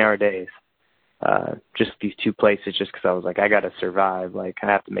 16-hour days, just these 2 places, just because I was like, I got to survive. Like, I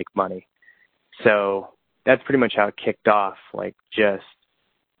have to make money. So that's pretty much how it kicked off, like just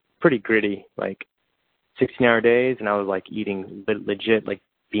pretty gritty, like 16-hour days, and I was like eating legit like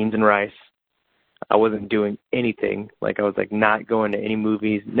beans and rice. I wasn't doing anything. Like, I was like not going to any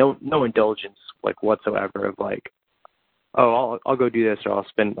movies, no indulgence like whatsoever of like, oh, I'll go do this, or I'll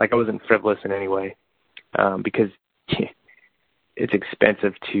spend, like I wasn't frivolous in any way, because it's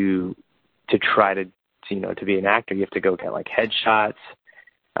expensive to try to be an actor. You have to go get like headshots.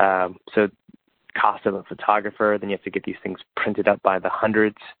 So cost of a photographer, then you have to get these things printed up by the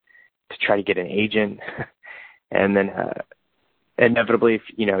hundreds to try to get an agent. And then inevitably, if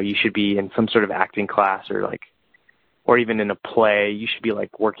you should be in some sort of acting class or even in a play, you should be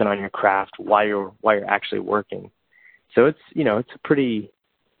like working on your craft while you're actually working. So it's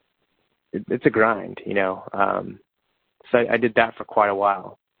it's a grind, So I did that for quite a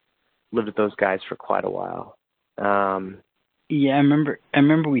while. Lived with those guys for quite a while. Yeah, I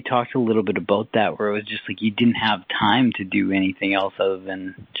remember we talked a little bit about that, where it was just like you didn't have time to do anything else other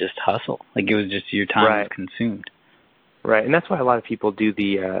than just hustle. Like, it was just your time was consumed. Right, and that's why a lot of people do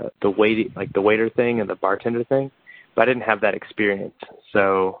the waiter thing and the bartender thing. But I didn't have that experience,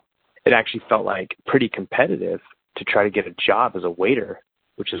 so it actually felt like pretty competitive to try to get a job as a waiter,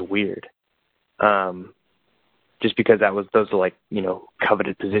 which is weird. Just because those are like,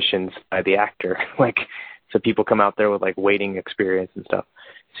 coveted positions by the actor. Like, so people come out there with like waiting experience and stuff.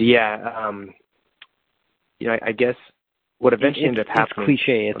 So yeah, I guess what eventually ended up happening. It's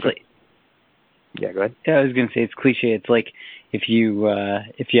cliche. It's like, yeah, go ahead. Yeah, I was gonna say it's cliche. It's like if you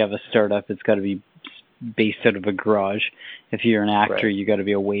have a startup, it's got to be based out of a garage. If you're an actor, you got to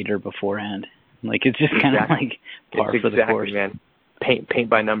be a waiter beforehand. Like, it's just kind of like par for the course. Man. Paint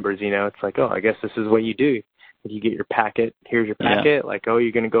by numbers. It's like, oh, I guess this is what you do. If you get your packet, here's your packet. Yeah. Like, oh,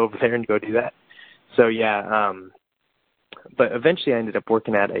 you're gonna go over there and go do that. So yeah, but eventually I ended up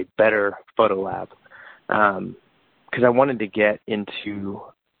working at a better photo lab because I wanted to get into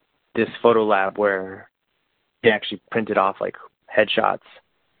this photo lab where they actually printed off like headshots,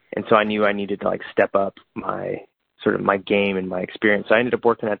 and so I knew I needed to like step up my game and my experience. So I ended up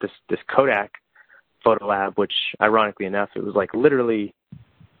working at this Kodak photo lab, which ironically enough, it was like literally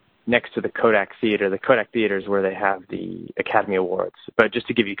next to the Kodak Theater. The Kodak Theater is where they have the Academy Awards, but just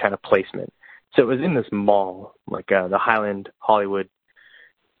to give you kind of placement. So it was in this mall, like the Highland Hollywood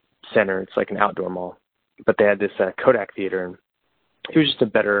Center. It's like an outdoor mall, but they had this Kodak Theater, and it was just a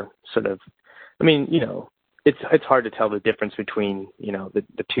better sort of, it's hard to tell the difference between,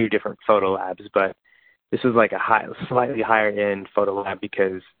 the 2 different photo labs, but this was like a slightly higher end photo lab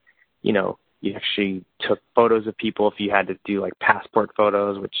because, you actually took photos of people if you had to do like passport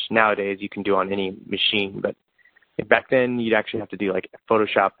photos, which nowadays you can do on any machine. But back then you'd actually have to do like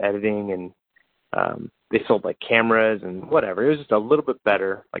Photoshop editing, and they sold like cameras and whatever. It was just a little bit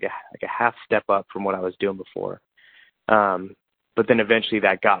better, like a half step up from what I was doing before. But then eventually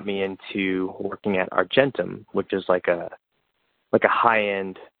that got me into working at Argentum, which is like a high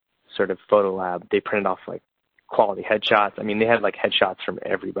end sort of photo lab. They printed off like quality headshots. I mean, they had like headshots from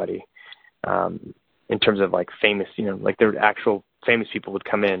everybody. In terms of like famous, like their actual famous people would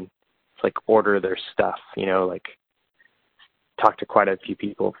come in to like order their stuff, like talk to quite a few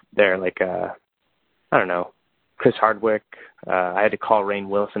people there. Like, I don't know, Chris Hardwick. I had to call Rainn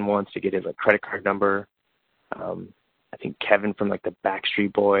Wilson once to get his like credit card number. I think Kevin from like the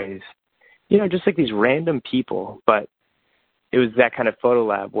Backstreet Boys, just like these random people. But it was that kind of photo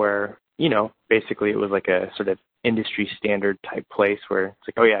lab where, basically it was like a sort of industry standard type place where it's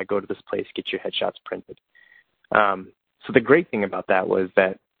like, oh yeah, go to this place, get your headshots printed. So the great thing about that was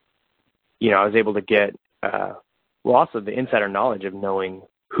that, I was able to get, also the insider knowledge of knowing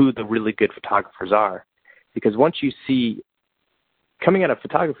who the really good photographers are. because once you see, coming out of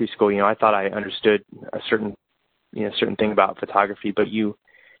photography school, I thought I understood a certain thing about photography, but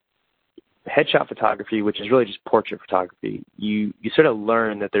headshot photography, which is really just portrait photography, you sort of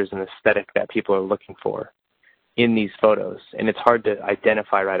learn that there's an aesthetic that people are looking for in these photos, and it's hard to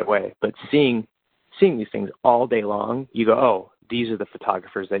identify right away. But seeing these things all day long, you go, oh, these are the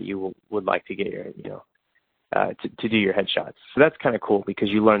photographers that you would like to get your, to do your headshots. So that's kind of cool because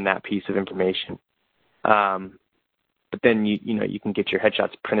you learn that piece of information. But then you can get your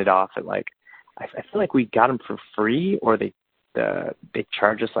headshots printed off at I feel like we got them for free, or they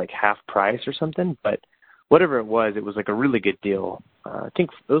charge us like half price or something. But whatever it was like a really good deal. I think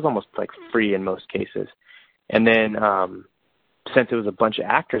it was almost like free in most cases. And then since it was a bunch of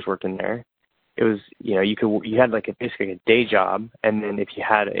actors working there, it was you had basically a day job, and then if you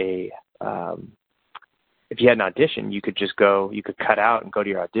had an audition, you could cut out and go to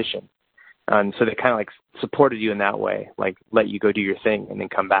your audition. And so they kind of supported you in that way, let you go do your thing and then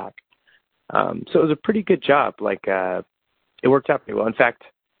come back. So it was a pretty good job. It worked out pretty well. In fact,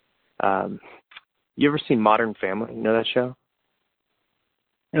 you ever seen Modern Family? You know that show?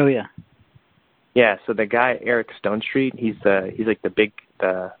 Oh yeah. Yeah. So the guy Eric Stonestreet, he's like the big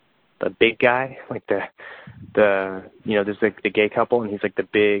guy, there's the gay couple, and he's like the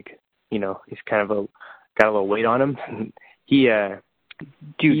big, he's kind of got a little weight on him. He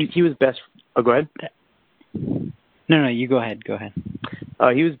was best. Oh, go ahead. No, you go ahead.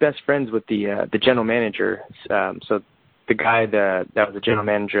 He was best friends with the general manager. So the guy that was the general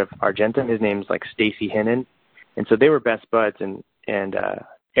manager of Argentum, his name's Stacy Hennon, and so they were best buds. And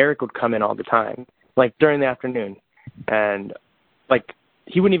Eric would come in all the time, during the afternoon, and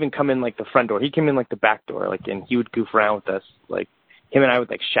he wouldn't even come in the front door. He came in the back door, and he would goof around with us. Him and I would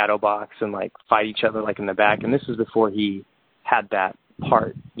shadow box and fight each other in the back. And this was before he had that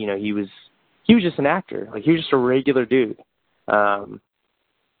part. He was just an actor. He was just a regular dude.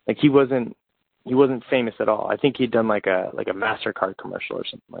 He wasn't famous at all. I think he'd done a MasterCard commercial or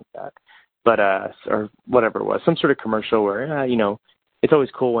something like that. But or whatever it was, some sort of commercial where it's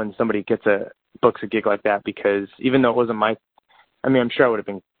always cool when somebody books a gig like that, because even though it wasn't I'm sure I would have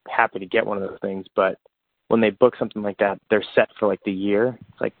been happy to get one of those things, but when they book something like that, they're set for the year.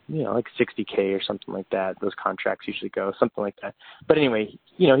 It's $60K or something like that. Those contracts usually go something like that. But anyway,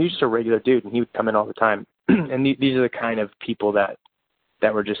 he was just a regular dude, and he would come in all the time. And these are the kind of people that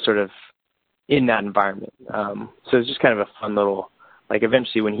were just sort of in that environment. So it's just kind of a fun little,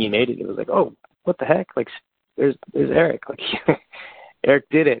 eventually when he made it, it was oh, what the heck? There's Eric. Eric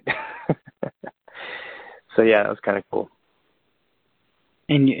did it. So yeah, that was kind of cool.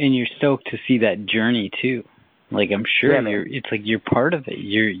 And you're stoked to see that journey too. I'm sure it's you're part of it.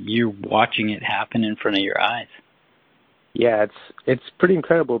 You're watching it happen in front of your eyes. Yeah, it's pretty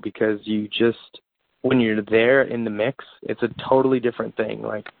incredible because you just, when you're there in the mix, it's a totally different thing.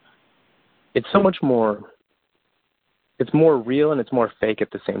 It's so much more, it's more real and it's more fake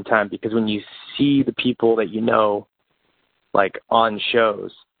at the same time, because when you see the people that on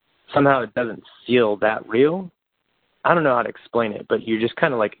shows, somehow it doesn't feel that real. I don't know how to explain it, but you're just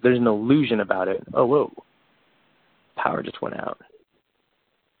kind of there's an illusion about it. Oh, whoa. Power just went out.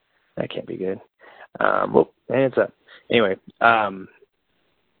 That can't be good. And it's up. Anyway,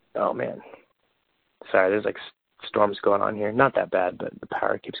 oh man. Sorry, there's storms going on here. Not that bad, but the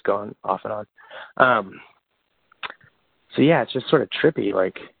power keeps going off and on. So yeah, it's just sort of trippy,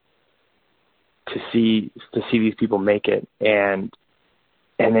 to see these people make it, and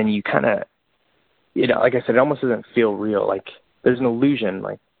then you kind of, like I said, it almost doesn't feel real. There's an illusion.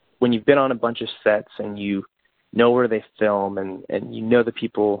 When you've been on a bunch of sets and you know where they film and the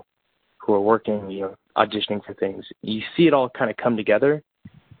people who are working, auditioning for things, you see it all kind of come together.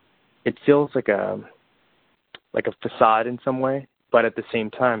 It feels like a facade in some way, but at the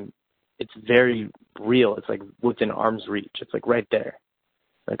same time, it's very real. It's within arm's reach. It's right there.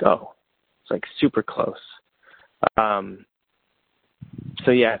 Oh, it's super close.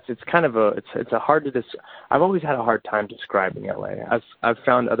 So yeah, it's kind of it's a hard to I've always had a hard time describing LA. I've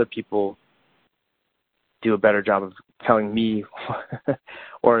found other people do a better job of telling me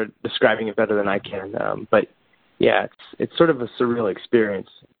or describing it better than I can. But yeah, it's sort of a surreal experience,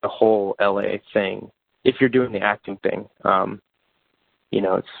 the whole LA thing. If you're doing the acting thing,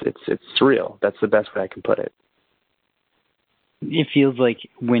 it's surreal. That's the best way I can put it. It feels like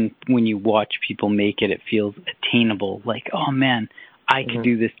when you watch people make it feels attainable. Oh man, I could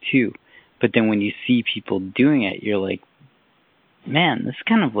do this too. But then when you see people doing it, you're like, man, this is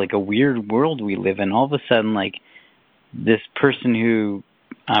kind of a weird world we live in. All of a sudden, this person who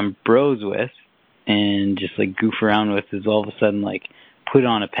I'm bros with and just goof around with is all of a sudden put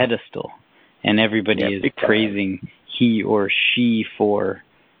on a pedestal. and everybody is praising he or she for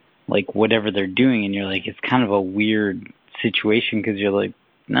like whatever they're doing, and you're like, it's kind of a weird situation because you're like,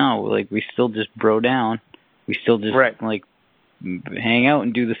 no, like we still just bro down, we still just like hang out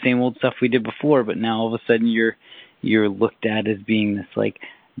and do the same old stuff we did before, but now all of a sudden you're looked at as being this like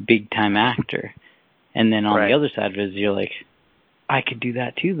big time actor, and then on the other side of it is you're like, I could do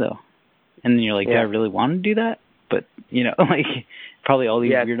that too though, and then you're like, do I really want to do that? But you know, like probably all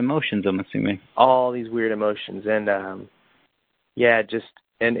these weird emotions, I'm assuming. All these weird emotions, and just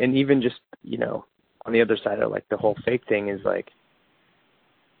and even just, you know, on the other side of like the whole fake thing is like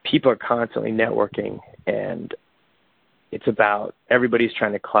people are constantly networking, and it's about everybody's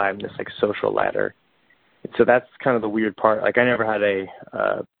trying to climb this like social ladder. And so that's kind of the weird part. Like I never had a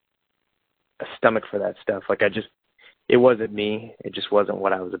stomach for that stuff. Like it wasn't me. It just wasn't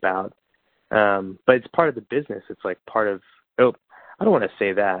what I was about. But it's part of the business. It's like part of, I don't want to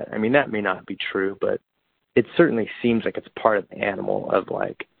say that. I mean, that may not be true, but it certainly seems like it's part of the animal of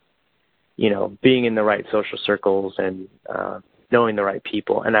like, you know, being in the right social circles and knowing the right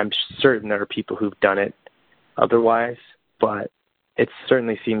people. And I'm certain there are people who've done it otherwise, but it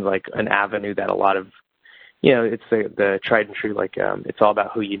certainly seems like an avenue that a lot of, you know, it's the tried and true, like it's all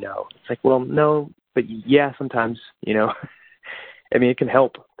about who you know. It's like, well, no, but yeah, sometimes, you know, I mean, it can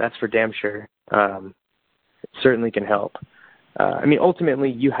help. That's for damn sure. It certainly can help. I mean,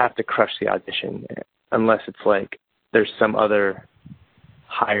 ultimately, you have to crush the audition unless it's like there's some other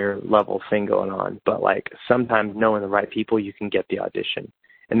higher level thing going on. But like sometimes knowing the right people, you can get the audition,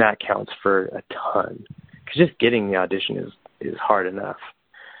 and that counts for a ton. Because just getting the audition is hard enough.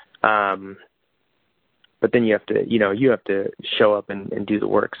 But then you have to show up and do the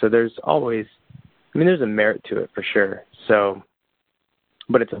work. So there's always, I mean, there's a merit to it for sure. So,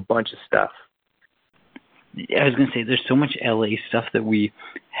 but it's a bunch of stuff. I was going to say, there's so much LA stuff that we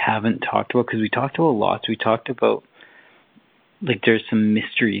haven't talked about, because we talked about lots. We talked about, like, there's some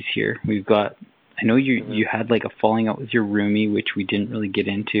mysteries here. We've got, I know you had like a falling out with your roomie, which we didn't really get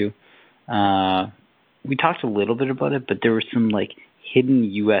into. We talked a little bit about it, but there were some like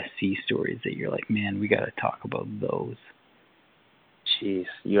hidden USC stories that you're like, man, we got to talk about those. Jeez,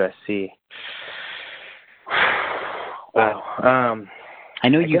 USC. Wow. I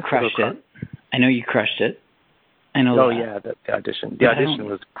know you crushed it. I know you crushed it. I know. Oh yeah, the audition. The audition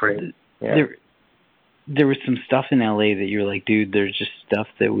was great. Yeah. There was some stuff in LA that you're like, dude, there's just stuff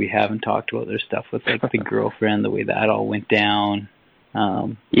that we haven't talked about. There's stuff with like the girlfriend, the way that all went down.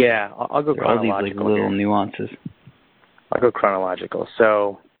 Yeah, I'll go chronological. All these like little nuances. I'll go chronological.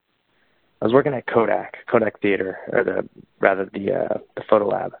 So I was working at Kodak Theater, or the photo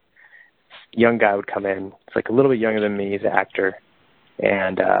lab. Young guy would come in. It's like a little bit younger than me. He's an actor,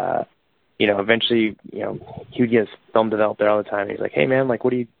 and you know, eventually, you know, he would get his film developed there all the time. He's like, hey man, like,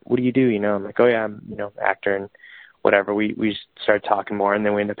 what do you do? You know, I'm like, oh yeah, I'm, you know, actor and whatever. We started talking more, and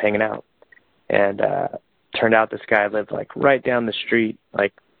then we ended up hanging out. And turned out this guy lived like right down the street,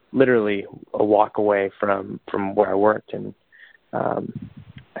 like literally a walk away from where I worked. And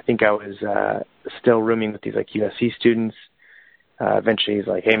I think I was still rooming with these like USC students. Eventually he's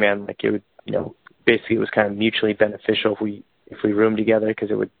like, hey man, like it would, you know, basically it was kind of mutually beneficial if we roomed together, because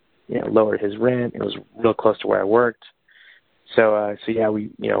it would, you know, lower his rent. It was real close to where I worked. So yeah,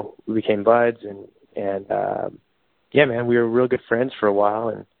 we became buds, and yeah, man, we were real good friends for a while,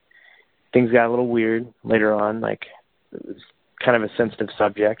 and things got a little weird later on. Like, it was kind of a sensitive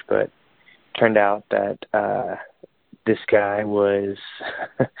subject, but turned out that this guy was,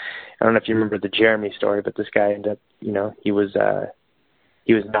 I don't know if you remember the Jeremy story, but this guy ended up, you know, he was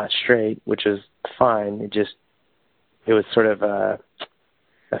not straight, which is fine. It was sort of a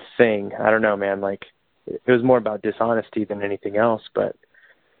thing. I don't know, man. Like, it was more about dishonesty than anything else, but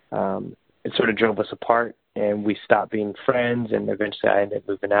it sort of drove us apart, and we stopped being friends, and eventually I ended up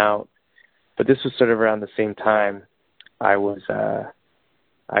moving out. But this was sort of around the same time I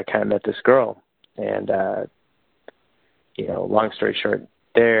kind of met this girl, and you know, long story short,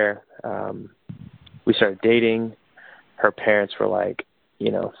 we started dating. Her parents were like,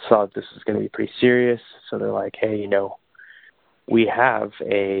 you know, saw that this was going to be pretty serious, so they're like, hey, you know, we have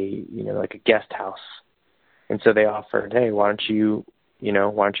a guest house. And so they offered, hey, why don't you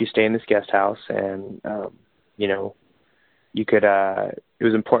stay in this guest house, and you know, you could it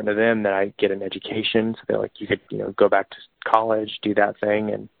was important to them that I get an education, so they're like, you could, you know, go back to college, do that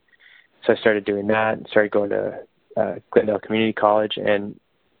thing. And so I started doing that and started going to Glendale Community College, and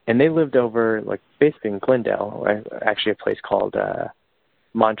they lived over like basically in Glendale, right? Actually a place called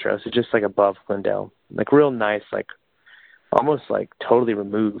Montrose, so just like above Glendale, like real nice, like almost like totally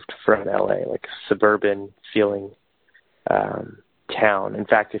removed from LA, like suburban feeling town. In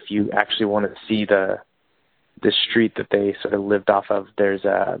fact, if you actually want to see the street that they sort of lived off of, there's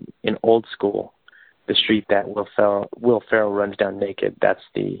in Old School, the street that Will Ferrell runs down naked. That's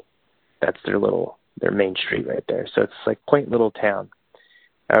their main street right there. So it's like quaint little town.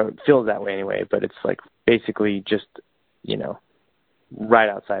 It feels that way anyway, but it's like basically just, you know, right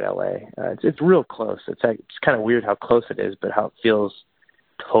outside LA. It's real close. It's kind of weird how close it is, but how it feels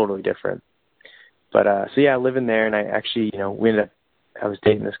totally different. But so yeah, living there, and I actually, you know, I was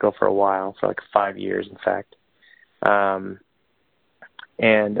dating this girl for a while, for like 5 years, in fact. And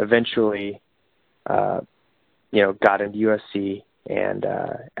eventually, you know, got into USC, and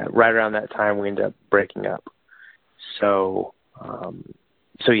right around that time, we ended up breaking up. So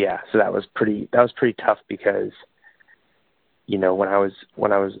yeah, so that was pretty tough because, you know, when I was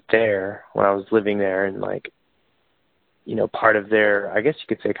living there, and like, you know, part of their, I guess you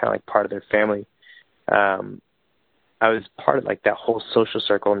could say kind of like part of their family, I was part of like that whole social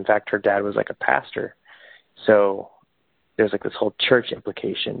circle. In fact, her dad was like a pastor. So there's like this whole church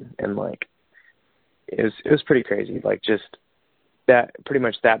implication, and like, it was pretty crazy. Like, just that, pretty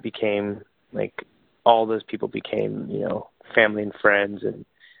much that became like, all those people became, you know, family and friends and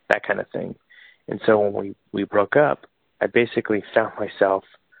that kind of thing. And so when we broke up, I basically found myself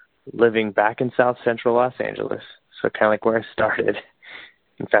living back in South Central Los Angeles. So kind of like where I started.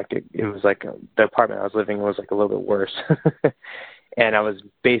 In fact, it was like the apartment I was living in was like a little bit worse. And I was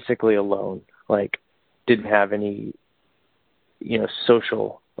basically alone, like didn't have any, you know,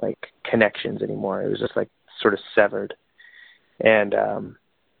 social like connections anymore. It was just like sort of severed. And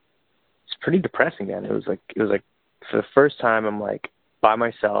it's pretty depressing, man. It was like for the first time I'm like by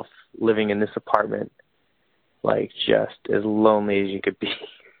myself living in this apartment, like just as lonely as you could be.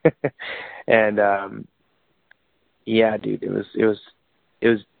 And yeah, dude, it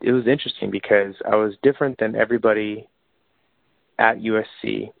was interesting because I was different than everybody at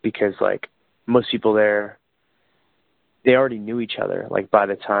USC, because like most people there, they already knew each other, like by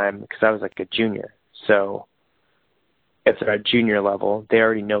the time, because I was like a junior. So if they're at junior level, they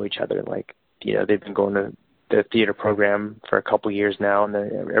already know each other. Like, you know, they've been going to the theater program for a couple years now, and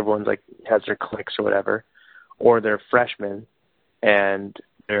then everyone's like has their cliques or whatever, or they're freshmen and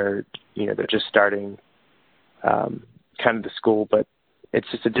they're just starting kind of the school, but it's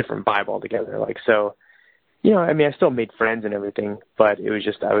just a different vibe altogether. Like, so, you know, I mean, I still made friends and everything, but it was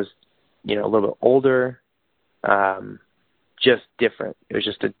just, I was, you know, a little bit older, just different. It was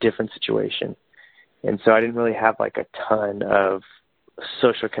just a different situation. And so I didn't really have like a ton of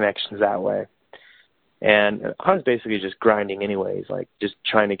social connections that way. And I was basically just grinding anyways, like just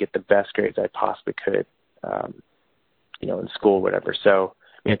trying to get the best grades I possibly could, you know, in school or whatever. So,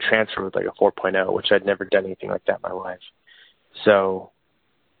 I mean, I transferred with like a 4.0, which I'd never done anything like that in my life. So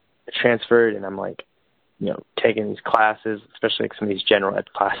I transferred, and I'm like, you know, taking these classes, especially like some of these general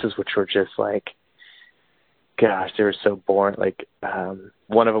ed classes, which were just like, gosh, they were so boring. Like,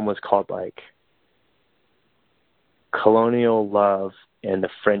 one of them was called like Colonial Love and the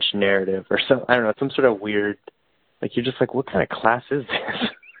French Narrative, or some, I don't know, some sort of weird, like, you're just like, what kind of class is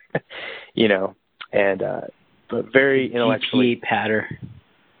this? You know, and, but very intellectually. GTA patter.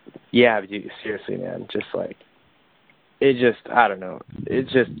 Yeah, seriously, man, just like, it just, I don't know.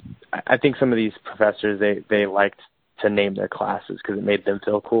 It's just, I think some of these professors, they liked to name their classes because it made them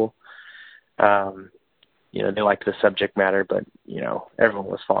feel cool. You know, they liked the subject matter, but, you know, everyone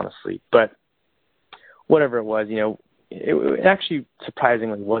was falling asleep. But whatever it was, you know, it actually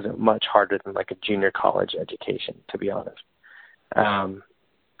surprisingly wasn't much harder than like a junior college education, to be honest.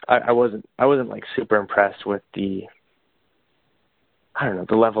 I wasn't like super impressed with the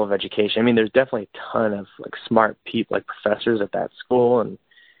level of education. I mean, there's definitely a ton of like smart people, like professors at that school, and,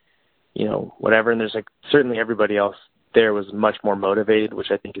 you know, whatever. And there's like, certainly everybody else there was much more motivated,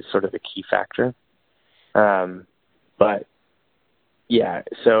 which I think is sort of a key factor. But yeah,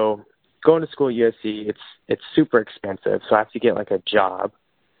 so going to school at USC, it's super expensive. So I have to get like a job,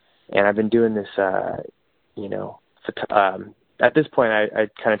 and I've been doing this, you know, at this point I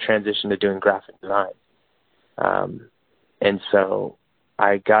kind of transitioned to doing graphic design. And so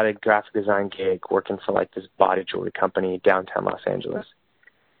I got a graphic design gig working for like this body jewelry company downtown Los Angeles.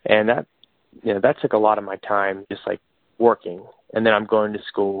 And that, you know, that took a lot of my time, just like working. And then I'm going to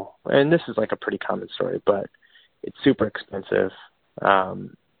school, and this is like a pretty common story, but it's super expensive.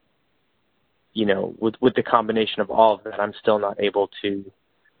 You know, with the combination of all of that, I'm still not able to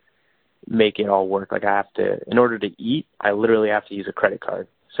make it all work. Like, I have to, in order to eat, I literally have to use a credit card.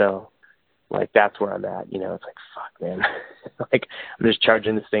 So like, that's where I'm at, you know. It's like, fuck, man. Like, I'm just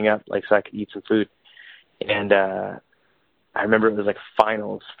charging this thing up, like, so I could eat some food. And I remember it was like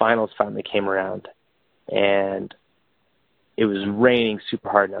finals finally came around, and it was raining super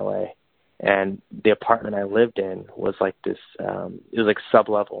hard in LA, and the apartment I lived in was like this, it was like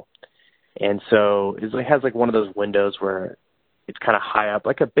sub-level. And so it has like one of those windows where it's kind of high up,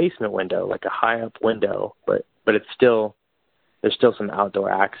 like a basement window, like a high up window, but it's still, there's still some outdoor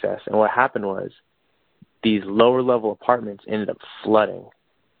access. And what happened was these lower level apartments ended up flooding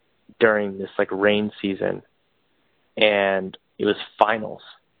during this like rain season, and it was finals.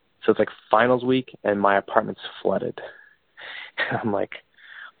 So it's like finals week and my apartment's flooded. I'm like,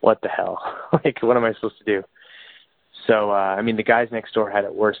 what the hell? Like, what am I supposed to do? So, I mean, the guys next door had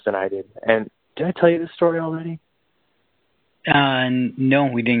it worse than I did. And did I tell you this story already? No,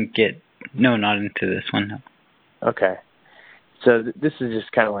 we didn't not into this one. No. Okay. So this is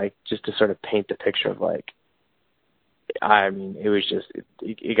just kind of like, just to sort of paint the picture of like, I mean, it was just,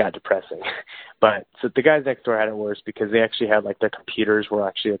 it got depressing. But so the guys next door had it worse because they actually had like their computers were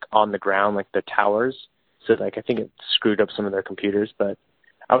actually like on the ground, like the towers. So like, I think it screwed up some of their computers, but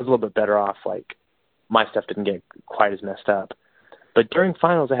I was a little bit better off. Like, my stuff didn't get quite as messed up. But during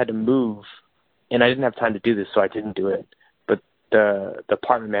finals, I had to move, and I didn't have time to do this, so I didn't do it. But the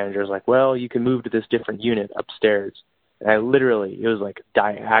apartment manager was like, well, you can move to this different unit upstairs. And I literally, it was like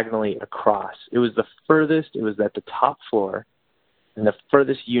diagonally across. It was the furthest, it was at the top floor, and the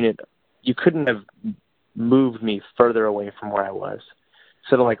furthest unit, you couldn't have moved me further away from where I was.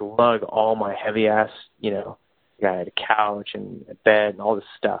 So to like lug all my heavy ass, you know, I had a couch and a bed and all this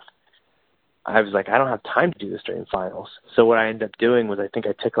stuff. I was like, I don't have time to do this during finals. So what I ended up doing was I think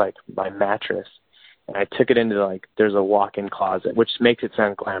I took like my mattress and I took it into like, there's a walk-in closet, which makes it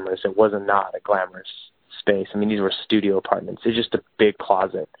sound glamorous. It wasn't not a glamorous space. I mean, these were studio apartments. It's just a big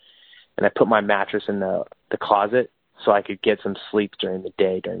closet. And I put my mattress in the closet so I could get some sleep during the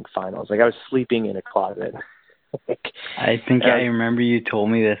day during finals. Like I was sleeping in a closet. I think I remember you told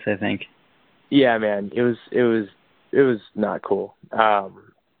me this, I think. Yeah, man, it was not cool.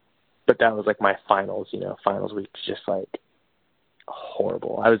 But that was like my finals, you know, finals week was just like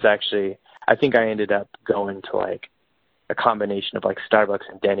horrible. I think I ended up going to like a combination of like Starbucks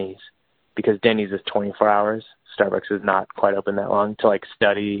and Denny's, because Denny's is 24 hours. Starbucks is not quite open that long, to like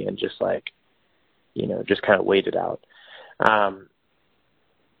study and just like, you know, just kind of wait it out.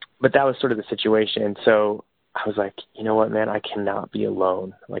 But that was sort of the situation. So I was like, you know what, man, I cannot be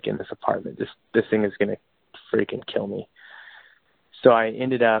alone like in this apartment. This thing is going to freaking kill me. So I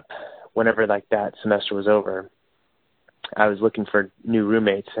ended up, whenever like that semester was over, I was looking for new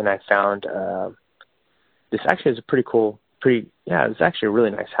roommates, and I found this actually is a it was actually a really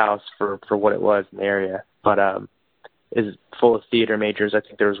nice house for what it was in the area, but is full of theater majors. I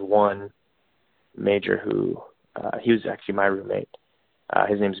think there was one major who, he was actually my roommate.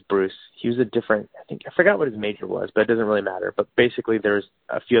 His name's Bruce. He was I forgot what his major was, but it doesn't really matter. But basically there's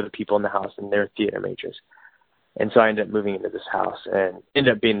a few other people in the house, and they're theater majors. And so I ended up moving into this house, and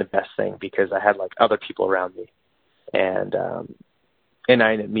ended up being the best thing because I had like other people around me. And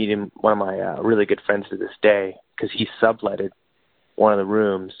I ended up meeting one of my really good friends to this day, because he subletted one of the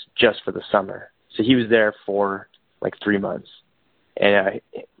rooms just for the summer. So he was there for like 3 months. And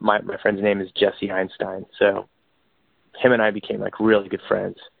my friend's name is Jesse Einstein. So him and I became like really good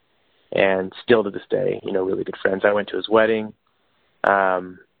friends, and still to this day, you know, really good friends. I went to his wedding.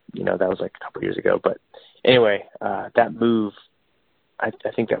 You know, that was like a couple of years ago, but anyway, that move, I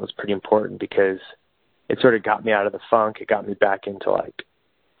think that was pretty important because it sort of got me out of the funk. It got me back into like,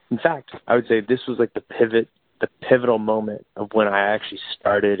 in fact, I would say this was like the pivotal moment of when I actually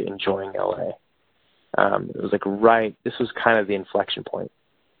started enjoying LA. It was like this was kind of the inflection point.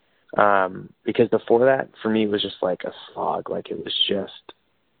 Because before that, for me, it was just like a slog. Like it was just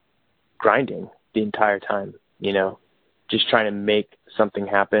grinding the entire time, you know, just trying to make something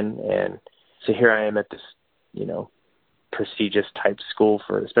happen. And so here I am at this, you know, prestigious type school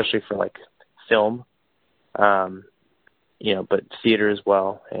especially for like film, you know, but theater as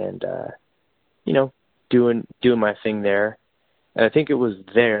well. And, you know, doing my thing there. And I think it was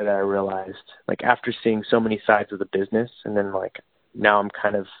there that I realized, like, after seeing so many sides of the business, and then like now I'm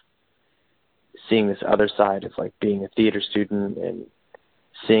kind of seeing this other side of like being a theater student and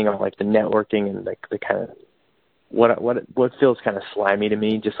seeing all like the networking and like the kind of what feels kind of slimy to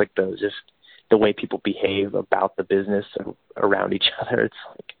me, just like the way people behave about the business around each other. It's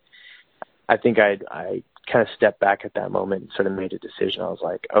like, I think I kind of stepped back at that moment and sort of made a decision. I was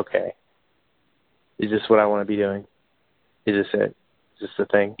like, okay, is this what I want to be doing? Is this it? Is this the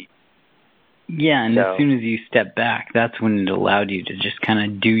thing? Yeah, and as soon as you step back, that's when it allowed you to just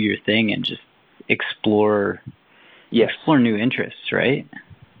kind of do your thing and just explore new interests, right?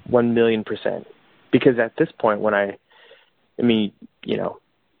 1,000,000%. Because at this point, when I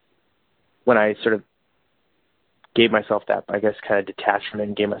sort of gave myself that, I guess, kind of detached from it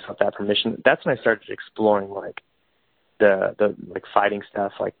and gave myself that permission. That's when I started exploring like the like fighting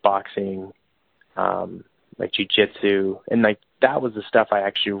stuff, like boxing, like jiu-jitsu, and like that was the stuff I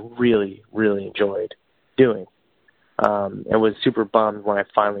actually really, really enjoyed doing. And was super bummed when I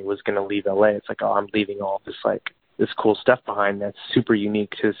finally was going to leave LA. It's like, oh, I'm leaving all this like this cool stuff behind that's super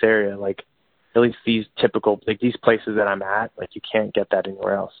unique to this area. Like at least these typical, like these places that I'm at, like you can't get that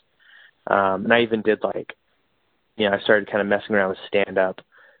anywhere else. And I even did like, you know, I started kind of messing around with stand-up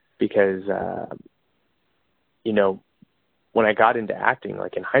because, you know, when I got into acting,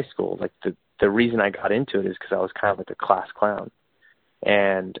 like in high school, like the reason I got into it is because I was kind of like a class clown.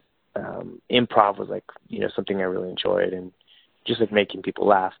 And improv was like, you know, something I really enjoyed and just like making people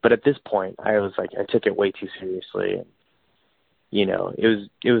laugh. But at this point, I was like, I took it way too seriously. And, you know, it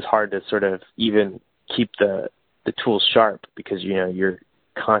was hard to sort of even keep the tools sharp because, you know, you're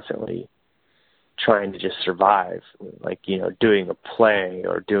constantly trying to just survive, like, you know, doing a play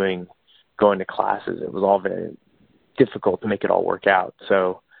or going to classes. It was all very difficult to make it all work out.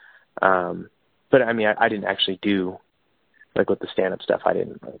 So, but I mean, I didn't actually do like with the stand-up stuff. I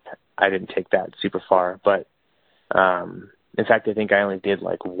didn't take that super far, but, in fact, I think I only did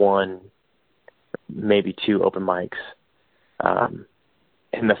like one, maybe two open mics. And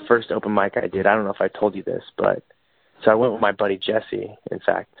the first open mic I did, I don't know if I told you this, but so I went with my buddy Jesse, in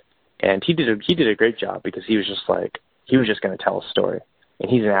fact, and he did a great job because he was just going to tell a story,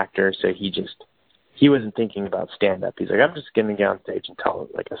 and he's an actor, so he wasn't thinking about stand-up. He's like, I'm just going to get on stage and tell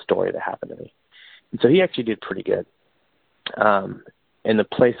like a story that happened to me, and so he actually did pretty good. And the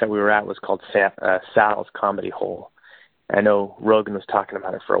place that we were at was called Sal's Comedy Hole. I know Rogan was talking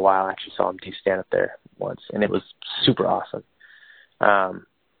about it for a while. I actually saw him do stand-up there once, and it was super awesome.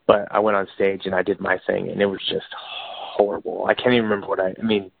 But I went on stage and I did my thing, and it was just horrible. I can't even remember I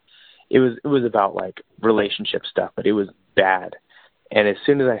mean, it was about like relationship stuff, but it was bad. And as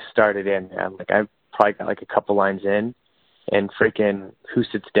soon as I started in, I probably got like a couple lines in, and freaking who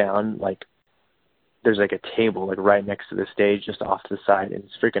sits down, like there's like a table like right next to the stage, just off to the side, and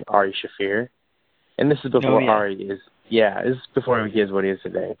it's freaking Ari Shaffir. And this is before Ari is, this is before he is what he is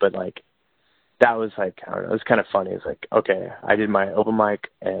today. But like, that was like, I don't know, it was kind of funny. It's like, okay, I did my open mic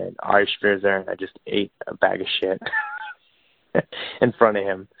and Ari Shaffir's there, and I just ate a bag of shit in front of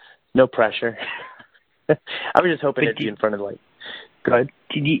him. No pressure. I was just hoping it'd be in front of like, go ahead.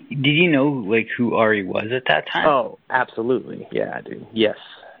 Did you know like who Ari was at that time? Oh, absolutely. Yeah, dude. Yes,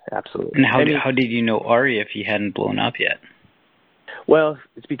 absolutely. And how did you know Ari if he hadn't blown up yet? Well,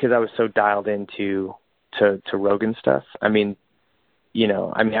 it's because I was so dialed into to Rogan stuff. I mean, you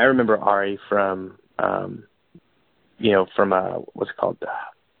know, I remember Ari from, you know, from what's it called?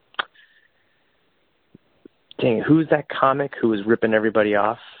 Who's that comic who was ripping everybody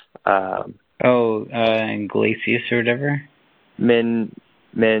off? Iglesias or whatever. Men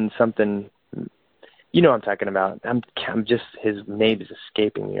something. You know what I'm talking about. I'm just, his name is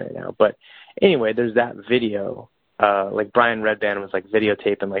escaping me right now. But anyway, there's that video. Like Brian Redband was like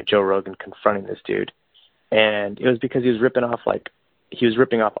videotaping like Joe Rogan confronting this dude, and it was because he was ripping off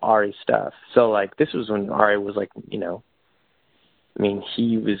Ari's stuff. So like this was when Ari was like, you know, I mean,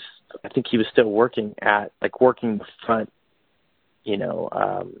 I think he was still working the front, you know,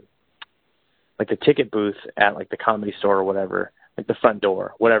 like the ticket booth at like the Comedy Store or whatever, like the front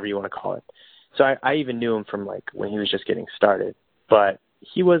door, whatever you want to call it. So I even knew him from like when he was just getting started, but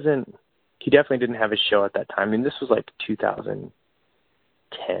he definitely didn't have a show at that time. I mean, this was like 2010.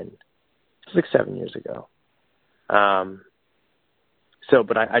 It was like 7 years ago.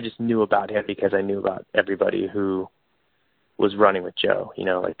 But I just knew about him because I knew about everybody who was running with Joe, you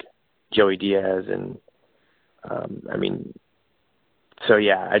know, like Joey Diaz and, I mean, so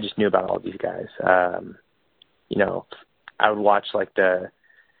yeah, I just knew about all these guys. You know, I would watch like the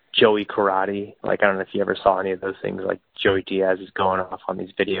Joey Karate. Like, I don't know if you ever saw any of those things, like Joey Diaz is going off on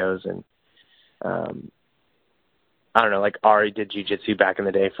these videos, and, I don't know, like Ari did jiu-jitsu back in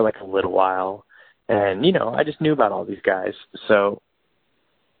the day for like a little while. And, you know, I just knew about all these guys. So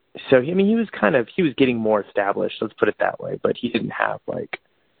I mean, he was getting more established, let's put it that way, but he didn't have like,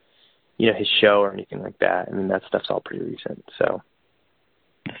 you know, his show or anything like that. I mean, that stuff's all pretty recent. So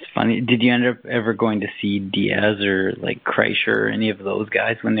that's funny. Did you end up ever going to see Diaz or like Kreischer or any of those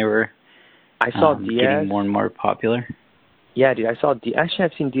guys when they were I saw Diaz getting more and more popular? Yeah, dude, I saw Diaz. Actually,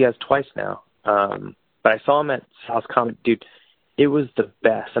 I've seen Diaz twice now. But I saw him at Sal's Comedy. Dude, it was the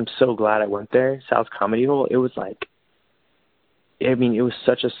best. I'm so glad I went there. Sal's Comedy Hole. It was like, I mean, it was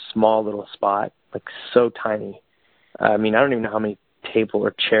such a small little spot, like so tiny. I mean, I don't even know how many tables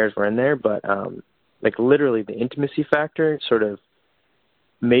or chairs were in there, but like literally the intimacy factor sort of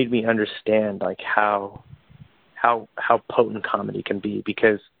made me understand like how how potent comedy can be,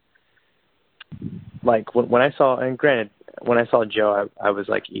 because like when I saw, and granted, when I saw Joe, I was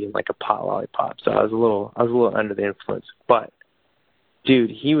like eating like a pot lollipop, so I was a little under the influence. But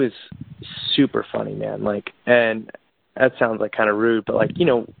dude, he was super funny, man. Like, and that sounds like kind of rude, but like, you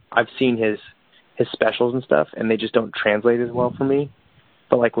know, I've seen his specials and stuff, and they just don't translate as well for me.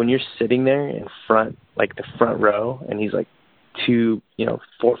 But like when you're sitting there in front, like the front row, and he's like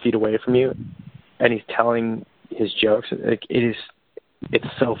 4 feet away from you, and he's telling his jokes, like it's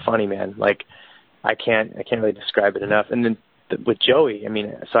so funny, man. Like I can't really describe it enough. And then with Joey, I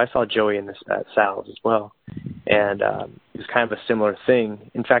mean, so I saw Joey at Sal's as well, and it was kind of a similar thing.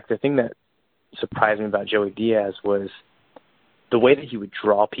 In fact, the thing that surprised me about Joey Diaz was the way that he would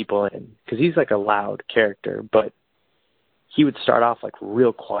draw people in, because he's like a loud character, but he would start off like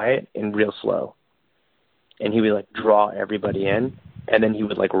real quiet and real slow, and he would like draw everybody in, and then he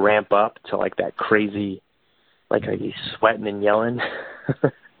would like ramp up to like that crazy, like he's sweating and yelling,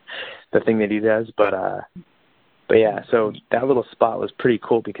 the thing that he does. But yeah, so that little spot was pretty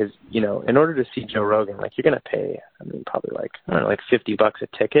cool because, you know, in order to see Joe Rogan, like you're gonna pay, I mean, probably like, I don't know, like $50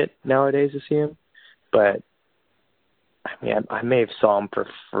 a ticket nowadays to see him. But I mean, I may have saw him for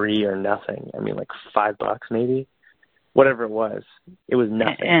free or nothing. I mean, like $5 maybe, whatever it was. It was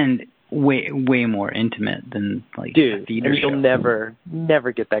nothing. And way more intimate than like dude, a theater show. You'll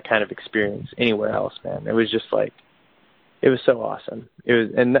never get that kind of experience anywhere else, man. It was just like, it was so awesome. It was,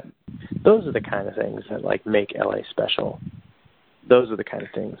 and those are the kind of things that like make LA special. Those are the kind of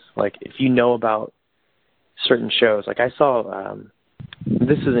things. Like if you know about certain shows, like I saw,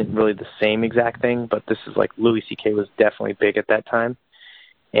 this isn't really the same exact thing, but this is like Louis C.K. was definitely big at that time.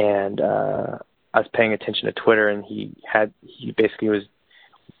 And I was paying attention to Twitter, and he basically was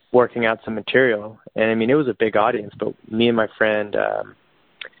working out some material. And I mean, it was a big audience, but me and my friend,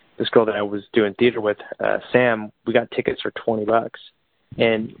 this girl that I was doing theater with, Sam, we got tickets for $20.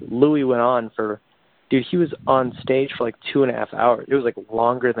 And Louis went on for, dude, he was on stage for like 2.5 hours. It was like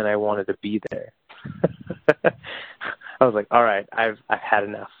longer than I wanted to be there. I was like, all right, I've had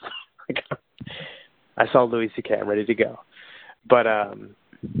enough. I saw Louis C.K., I'm ready to go. But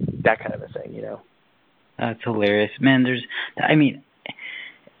that kind of a thing, you know. That's hilarious. Man,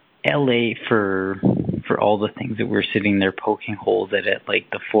 LA for all the things that we're sitting there poking holes at like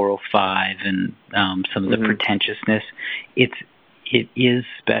the 405 and some of the pretentiousness, it is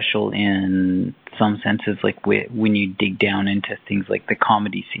special in some senses, like when you dig down into things like the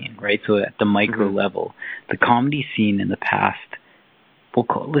comedy scene, right? So at the micro level, the comedy scene in the past,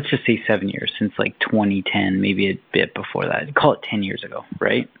 let's just say 7 years, since like 2010, maybe a bit before that, call it 10 years ago,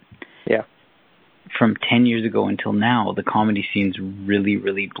 right? Yeah. From 10 years ago until now, the comedy scene's really,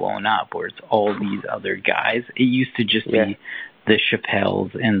 really blown up, where it's all these other guys. It used to just be the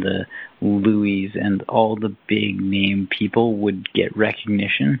Chappelles and the Louis and all the big name people would get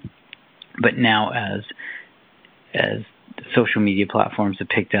recognition. But now as social media platforms have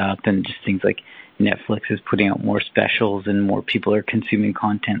picked up, and just things like Netflix is putting out more specials and more people are consuming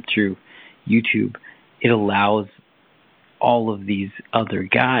content through YouTube, it allows all of these other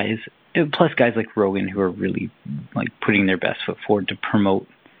guys, plus guys like Rogan, who are really like putting their best foot forward to promote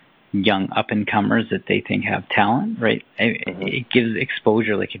young up-and-comers that they think have talent, right? It gives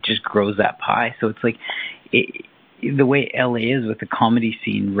exposure, like it just grows that pie. So it's like the way LA is with the comedy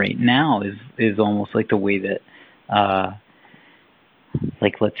scene right now is almost like the way that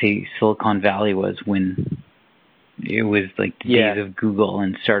like let's say Silicon Valley was when it was like the days of Google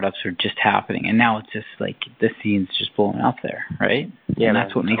and startups were just happening, and now it's just like the scene's just blowing up there, right? Yeah, and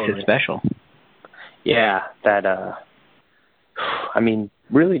that's what makes it special. Yeah, that I mean,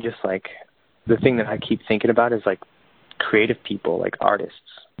 really just like the thing that I keep thinking about is like creative people, like artists.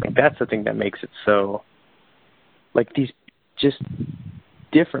 Like that's the thing that makes it so, like these just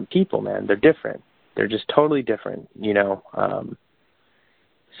different people, man. They're different. They're just totally different, you know.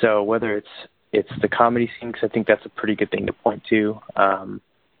 So whether it's the comedy scene, because I think that's a pretty good thing to point to.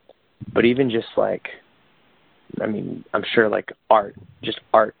 But even just like, I mean, I'm sure like art,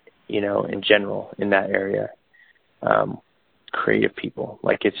 you know, in general in that area, creative people.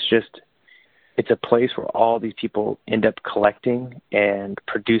 Like it's a place where all these people end up collecting and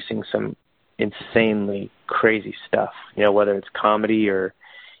producing some insanely crazy stuff, you know, whether it's comedy or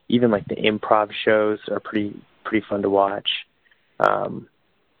even like the improv shows are pretty fun to watch.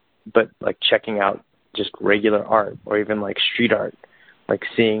 But like checking out just regular art or even like street art, like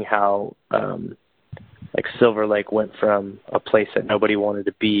seeing how like Silver Lake went from a place that nobody wanted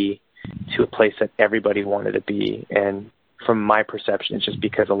to be to a place that everybody wanted to be. And from my perception, it's just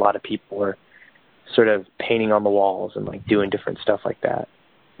because a lot of people were sort of painting on the walls and like doing different stuff like that.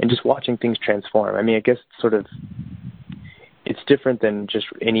 and just watching things transform. I mean, I guess it's different than just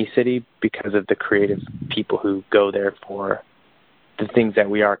any city because of the creative people who go there for the things that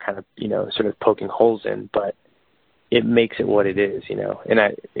we are kind of, sort of poking holes in, but it makes it what it is, and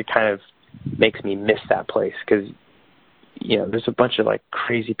it kind of makes me miss that place because, there's a bunch of like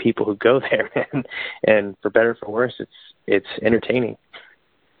crazy people who go there, man, and for better or for worse, it's entertaining.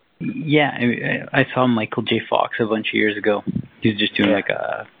 Yeah, I saw Michael J. Fox a bunch of years ago. He was just doing like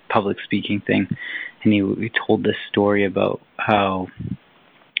a public speaking thing, and he told this story about how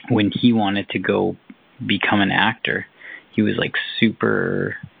when he wanted to go become an actor, he was like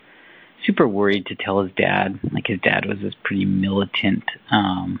super worried to tell his dad. Like his dad was this pretty militant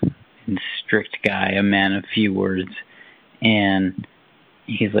and strict guy, a man of few words, and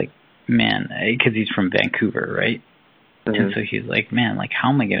he's like, man, because he's from Vancouver, right? Mm-hmm. And so he's like, man, like, how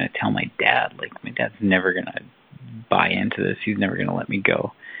am I going to tell my dad? Like, my dad's never going to buy into this. He's never going to let me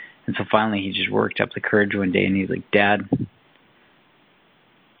go. And so finally he just worked up the courage one day and he's like, Dad,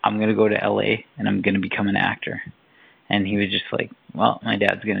 I'm going to go to LA and I'm going to become an actor. And he was just like, well, my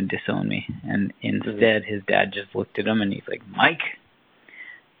dad's going to disown me. And instead his dad just looked at him and he's like, Mike,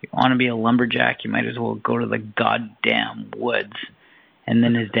 if you want to be a lumberjack, you might as well go to the goddamn woods. And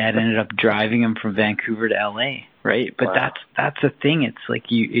then his dad ended up driving him from Vancouver to LA, right? But wow. That's the thing. It's like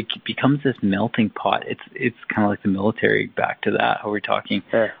it becomes this melting pot. It's kind of like the military. Back to that, how we're talking.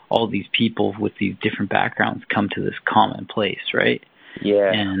 All these people with these different backgrounds come to this common place, right?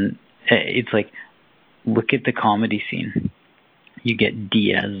 Yeah. And it's like, look at the comedy scene. You get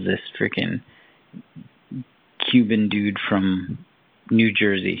Diaz, this freaking Cuban dude from New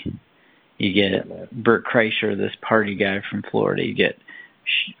Jersey. You get Bert Kreischer, this party guy from Florida. You get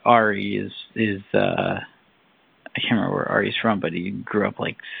Ari is I can't remember where Ari's from, but he grew up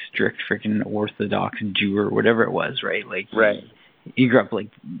like strict freaking Orthodox Jew or whatever it was, right? Like right. He grew up like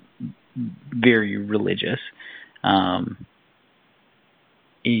very religious.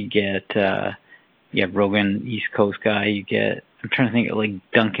 You get Rogan, East Coast guy. You get, I'm trying to think of like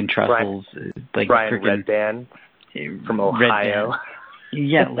Duncan Trussell's, like Brian Redban from Ohio.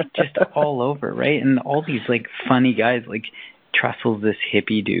 Yeah, like just all over, right? And all these like funny guys, like Trussell's this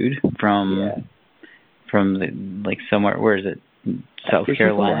hippie dude from like somewhere. Where is it? South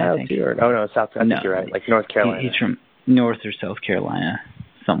Carolina, I think. No, South. I think you're right. Like North Carolina. He's from North or South Carolina,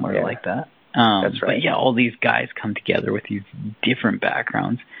 somewhere like that. That's right. But yeah, all these guys come together with these different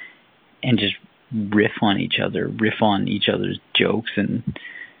backgrounds and just riff on each other's jokes and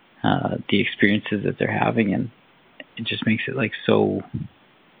the experiences that they're having, and it just makes it like so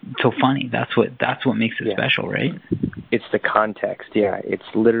funny. That's what makes it special, right? It's the context. Yeah, it's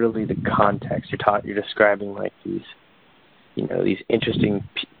literally the context. You're describing like these, these interesting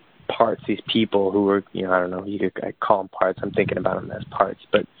parts. These people who are, I don't know. I call them parts. I'm thinking about them as parts,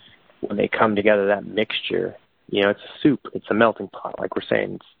 but when they come together, that mixture, it's a soup. It's a melting pot, like we're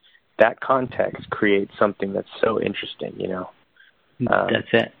saying. That context creates something that's so interesting. That's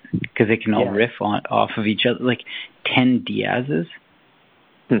it, because they can all riff off of each other. Like 10 Diaz's,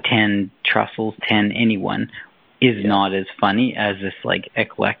 10 Trussells, 10 anyone is not as funny as this like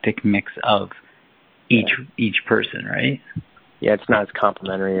eclectic mix of each person, right? Yeah, it's not as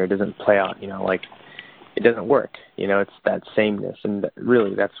complimentary, or it doesn't play out. Like it doesn't work. It's that sameness, and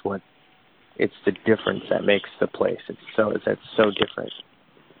really it's the difference that makes the place. It's so different.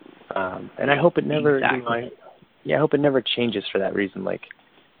 And I hope it never. Exactly. I hope it never changes for that reason. Like,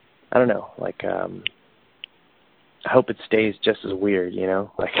 I don't know. Like, I hope it stays just as weird.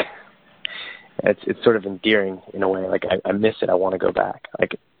 Like, it's sort of endearing in a way. Like, I miss it. I want to go back.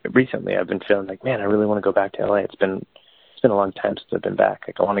 Like, recently, I've been feeling like, man, I really want to go back to LA. It's been a long time since I've been back.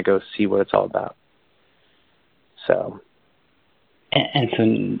 Like, I want to go see what it's all about. So. And so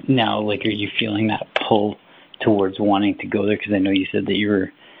now, like, are you feeling that pull towards wanting to go there? Because I know you said that you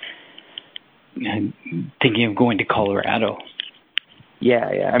were thinking of going to Colorado.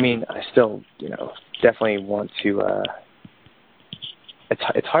 Yeah. I mean, I still, definitely want to.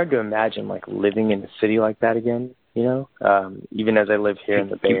 It's hard to imagine like living in a city like that again. Even as I live here in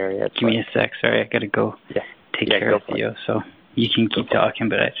the Bay Area. Give me a sec. Sorry, I gotta go. Take care of Theo. So you can keep talking,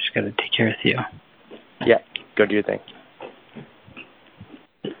 but I just gotta take care of Theo. Yeah, go do your thing.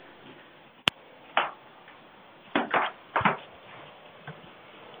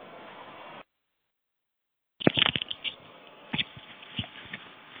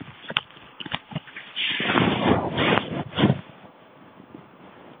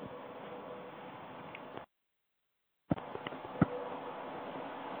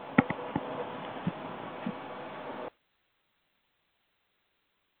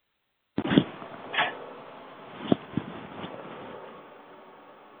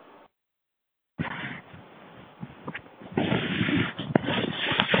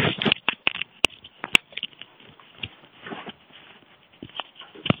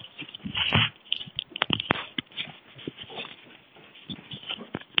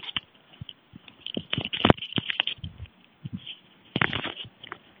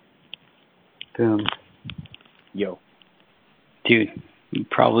 Boom. Yo. Dude,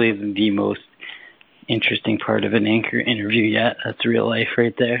 probably the most interesting part of an anchor interview yet. That's real life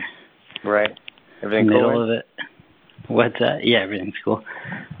right there. Right. Everything cool? Middle of it. What's that? Yeah, everything's cool.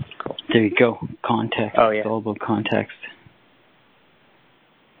 Cool. There you go. Context. Oh, yeah. It's all about context.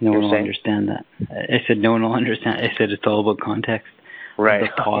 No one will saying? understand that. I said no one will understand. I said it's all about context.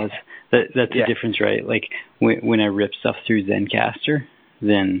 Right. The pause. That's the difference, right? Like when I rip stuff through Zencastr,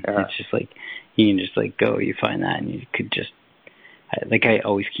 then it's just like you can just like go. You find that, and you could just I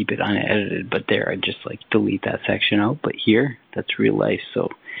always keep it unedited. But there, I just like delete that section out. But here, that's real life. So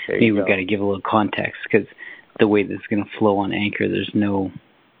maybe we've got to give a little context because the way this is going to flow on Anchor, there's no.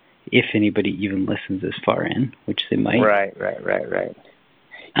 If anybody even listens this far in, which they might. Right.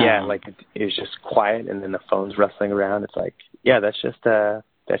 Yeah, like it was just quiet, and then the phone's rustling around. It's like, yeah, that's just sort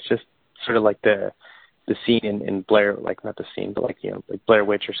of like the scene in Blair, like not the scene, but like like Blair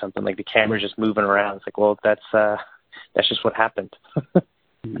Witch or something. Like the camera's just moving around. It's like, well, that's just what happened.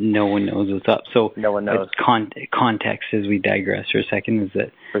 No one knows what's up. So no one knows. Context, as we digress for a second, is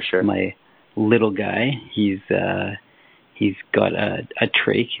that for sure. My little guy, he's got a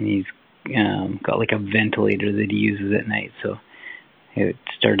trach, and he's got like a ventilator that he uses at night. So it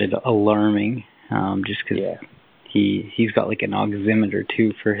started alarming, just because he's got like an oximeter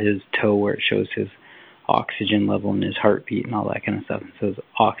too for his toe where it shows his oxygen level and his heartbeat and all that kind of stuff. And so his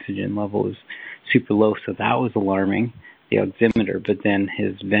oxygen level is super low, so that was alarming, the oximeter. But then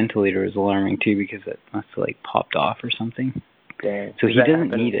his ventilator is alarming too because it must have like popped off or something. Dang. So he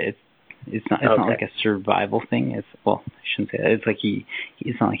doesn't need it. It's not like a survival thing. I shouldn't say that. It's like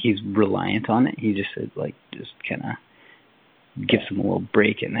it's not like he's reliant on it. He just kind of gives him a little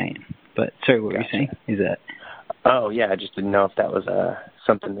break at night. But sorry, what were you saying? Is that? Oh yeah, I just didn't know if that was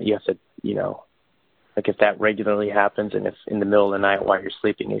something that you have to, like if that regularly happens, and if in the middle of the night while you're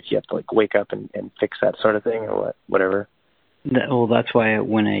sleeping, if you have to like wake up and fix that sort of thing or whatever. Well, that's why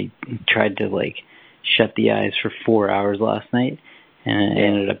when I tried to like shut the eyes for 4 hours last night. And I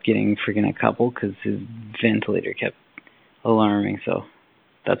ended up getting freaking a couple because his ventilator kept alarming. So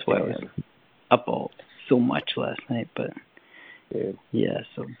that's why I was up so much last night. But yeah,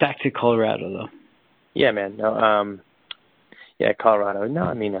 so back to Colorado though. Yeah, man. No, Colorado. No,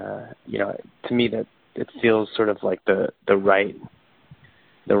 I mean, to me that it feels sort of like the right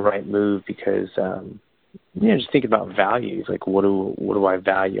move because just think about values. Like what do I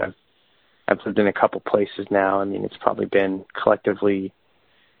value? I've lived in a couple places now. I mean, it's probably been collectively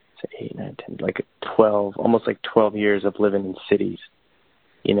 8, 9, 10, like 12, almost like 12 years of living in cities,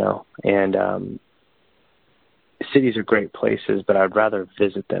 and cities are great places, but I'd rather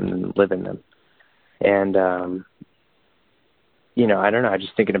visit them than live in them. And, I don't know, I'm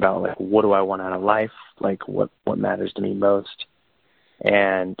just thinking about like, what do I want out of life? Like what matters to me most?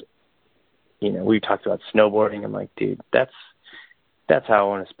 And, we talked about snowboarding. I'm like, dude, that's how I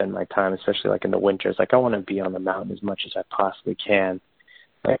want to spend my time, especially like in the winters. Like I want to be on the mountain as much as I possibly can.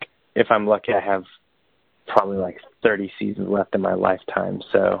 Like if I'm lucky, I have probably like 30 seasons left in my lifetime.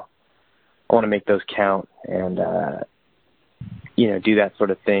 So I want to make those count and, do that sort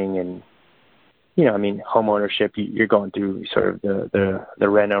of thing. And, home ownership, you're going through sort of the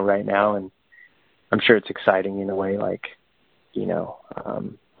reno right now. And I'm sure it's exciting in a way, like,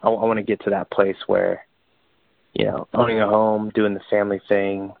 I want to get to that place where, owning a home, doing the family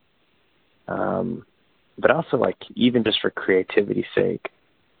thing, but also like even just for creativity's sake,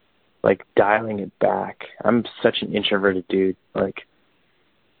 like dialing it back. I'm such an introverted dude. Like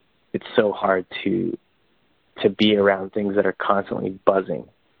it's so hard to be around things that are constantly buzzing.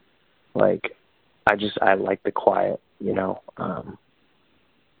 Like I like the quiet, it's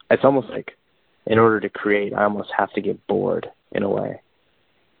almost like in order to create, I almost have to get bored in a way.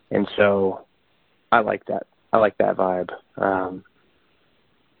 And so I like that. I like that vibe.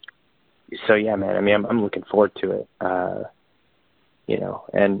 So yeah, man, I mean, I'm looking forward to it.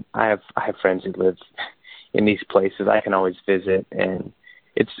 And I have friends who live in these places. I can always visit, and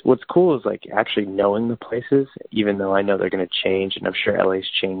what's cool is like actually knowing the places, even though I know they're going to change, and I'm sure LA's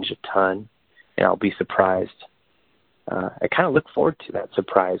changed a ton, and I'll be surprised. I kind of look forward to that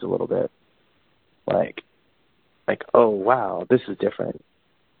surprise a little bit. Like, oh wow, this is different.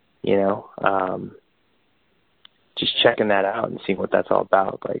 Just checking that out and seeing what that's all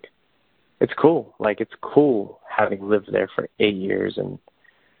about. Like, it's cool. Like, it's cool having lived there for 8 years. And,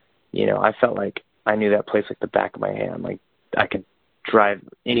 I felt like I knew that place like the back of my hand. Like, I could drive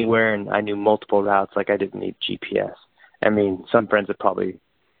anywhere and I knew multiple routes. Like, I didn't need GPS. I mean, some friends would probably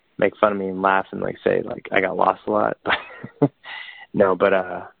make fun of me and laugh and like say like I got lost a lot. No, but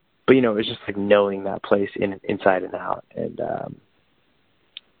it's just like knowing that place inside and out. And,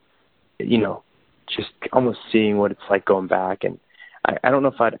 just almost seeing what it's like going back. And I don't know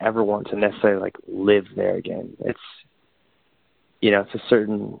if I'd ever want to necessarily like live there again. It's, you know, it's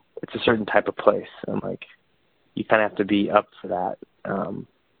a certain type of place. I'm like, you kind of have to be up for that.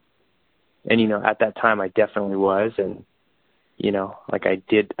 And, you know, at that time I definitely was. And, you know, like I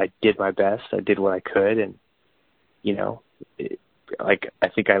did my best. I did what I could. And, you know, I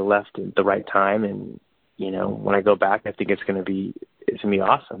think I left at the right time. And, you know, when I go back, I think it's going to be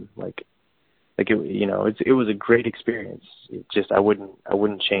awesome. Like it, you know, it was a great experience. It just, I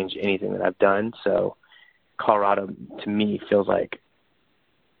wouldn't change anything that I've done. So Colorado to me feels like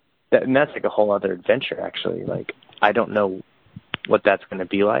that, and that's like a whole other adventure actually. Like, I don't know what that's going to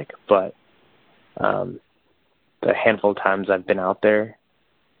be like, but, the handful of times I've been out there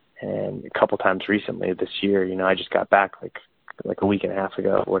and a couple times recently this year, you know, I just got back like a week and a half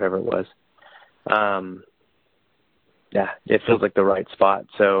ago, whatever it was. Yeah, it feels like the right spot.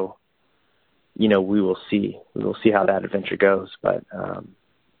 So, you know, we will see how that adventure goes. But, I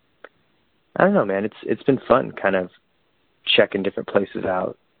don't know, man, it's been fun kind of checking different places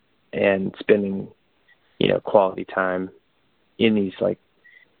out and spending, you know, quality time in these, like,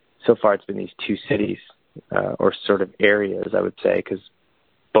 so far it's been these two cities, or sort of areas, I would say, because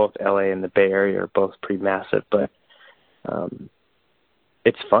both LA and the Bay Area are both pretty massive, but,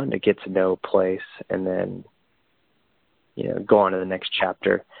 it's fun to get to know a place and then, you know, go on to the next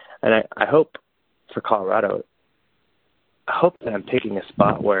chapter. And I hope for Colorado, I hope that I'm picking a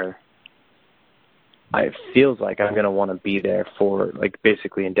spot where it feels like I'm going to want to be there for like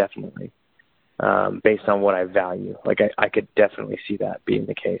basically indefinitely, based on what I value. Like I could definitely see that being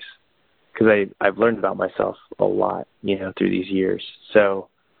the case because I've learned about myself a lot, you know, through these years. So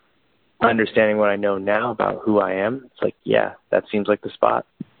understanding what I know now about who I am, it's like, yeah, that seems like the spot.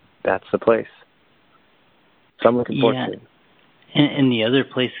 That's the place. So I'm looking forward to it. And the other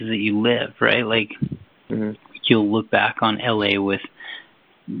places that you live, right? Like, you'll look back on LA with,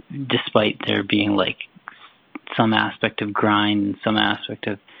 despite there being like some aspect of grind and some aspect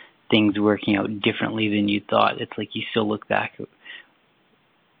of things working out differently than you thought, it's like you still look back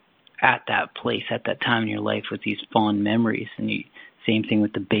at that place, at that time in your life with these fond memories. And same thing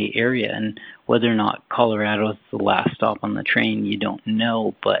with the Bay Area. And whether or not Colorado is the last stop on the train, you don't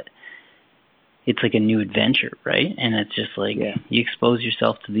know, but it's like a new adventure, right? And it's just like, you expose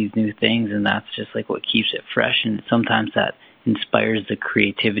yourself to these new things, and that's just like what keeps it fresh. And sometimes that inspires the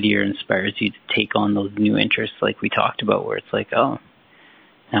creativity or inspires you to take on those new interests like we talked about, where it's like, oh,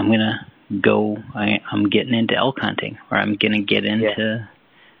 I'm going to go, I'm getting into elk hunting, or I'm going to get into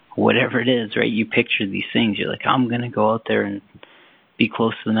whatever it is, right? You picture these things. You're like, I'm going to go out there and be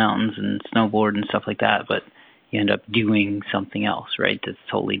close to the mountains and snowboard and stuff like that, but you end up doing something else, right? That's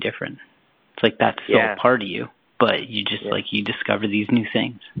totally different. It's like that's still part of you, but you just like you discover these new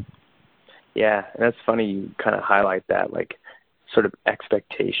things. Yeah, and that's funny you kind of highlight that, like sort of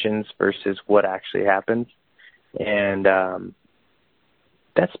expectations versus what actually happens. And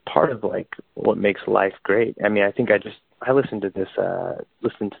that's part of like what makes life great. I mean, I think I listened to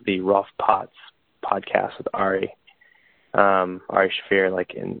the Rolf Potts podcast with Ari Shaffir,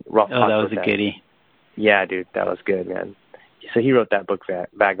 like in Rolf Potts. Oh, that was a goodie. Yeah, dude, that was good, man. So he wrote that book,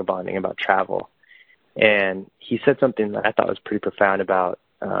 Vagabonding, about travel. And he said something that I thought was pretty profound about,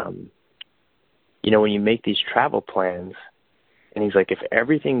 you know, when you make these travel plans, and he's like, if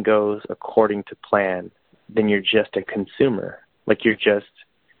everything goes according to plan, then you're just a consumer. Like you're just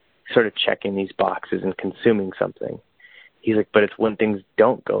sort of checking these boxes and consuming something. He's like, but it's when things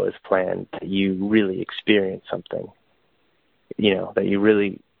don't go as planned that you really experience something, you know, that you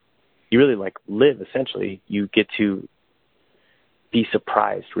really like live. Essentially, you get to be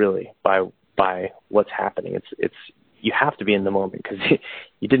surprised really by what's happening. It's you have to be in the moment because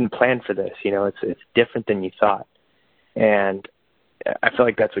you didn't plan for this, you know. It's different than you thought. And I feel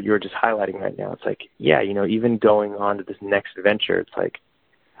like that's what you were just highlighting right now. It's like, yeah, you know, even going on to this next adventure, it's like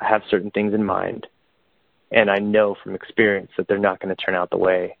I have certain things in mind, and I know from experience that they're not going to turn out the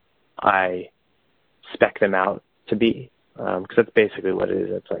way I spec them out to be, because that's basically what it is.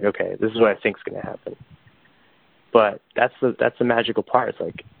 It's like, okay, this is what I think is going to happen. But that's the magical part. It's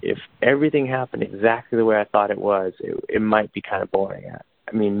like if everything happened exactly the way I thought it was, it might be kind of boring.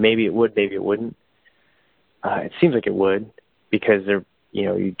 I mean, maybe it would, maybe it wouldn't. It seems like it would, because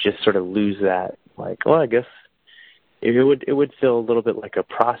you just sort of lose that. Like, well, I guess it would feel a little bit like a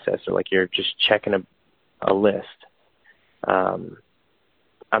process, or like you're just checking a list. I'm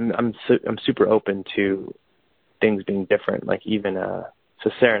super open to things being different. Like even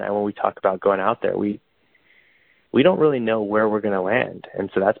so Sarah and I, when we talk about going out there, we don't really know where we're going to land.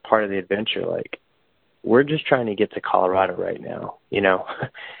 And so that's part of the adventure. Like, we're just trying to get to Colorado right now, you know,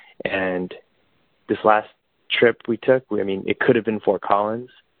 and this last trip we took, it could have been Fort Collins.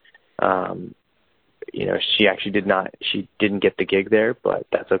 She actually didn't get the gig there, but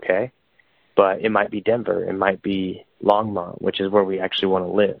that's okay. But it might be Denver. It might be Longmont, which is where we actually want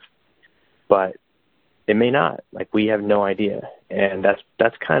to live. But it may not. Like, we have no idea. And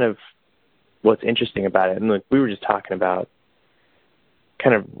that's kind of what's interesting about it. And like, we were just talking about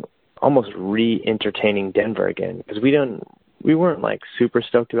kind of almost re-entertaining Denver again, because we weren't like super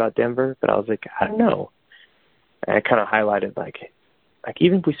stoked about Denver, but I was like, I don't know. And I kind of highlighted like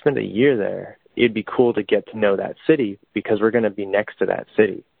even if we spend a year there, it'd be cool to get to know that city because we're going to be next to that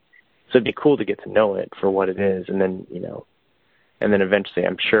city. So it'd be cool to get to know it for what it is. And then, and then eventually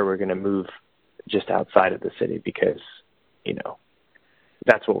I'm sure we're going to move just outside of the city because,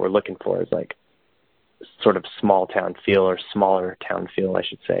 that's what we're looking for, is like sort of small town feel, or smaller town feel, I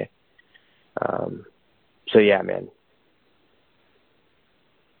should say. So yeah, man.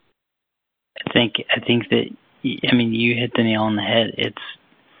 I think that, you hit the nail on the head.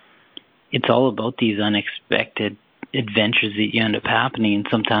 It's all about these unexpected adventures that you end up happening, and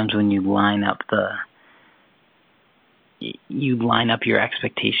sometimes when you line up your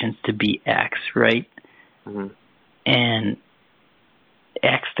expectations to be X, right? Mm-hmm. And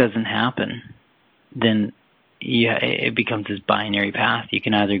X doesn't happen, then it becomes this binary path. You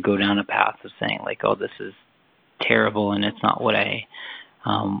can either go down a path of saying like, oh, this is terrible and it's not what I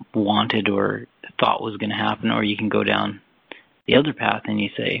wanted or thought was going to happen, or you can go down the other path and you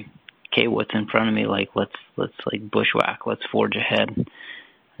say, okay, what's in front of me? Like, let's like bushwhack, let's forge ahead.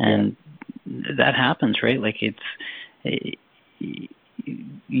 And that happens, right? Like, it's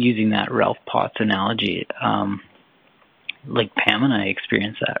using that Ralph Potts analogy, like Pam and I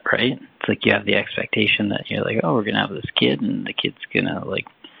experienced that, right? It's like you have the expectation that you're like, oh, we're going to have this kid, and the kid's going to like,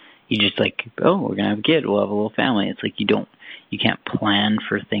 you just like, oh, we're going to have a kid, we'll have a little family. It's like you can't plan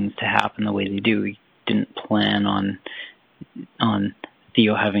for things to happen the way they do. We didn't plan on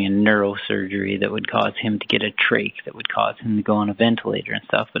Theo having a neurosurgery that would cause him to get a trach, that would cause him to go on a ventilator and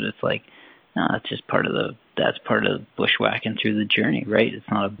stuff. But it's like, no, that's just part of bushwhacking through the journey, right? It's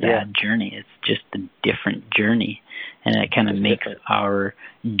not a bad journey. It's just a different journey. And it kind of makes our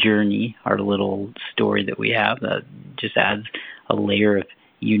journey, our little story that we have, that just adds a layer of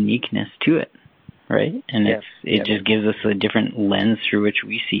uniqueness to it, right? And it just gives us a different lens through which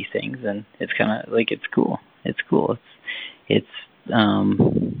we see things, and it's kind of like, it's cool. It's cool. It's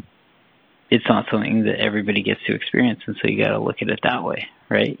not something that everybody gets to experience, and so you got to look at it that way,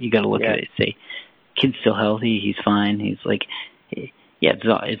 right? You got to look at it and say, kid's still healthy, he's fine. He's like,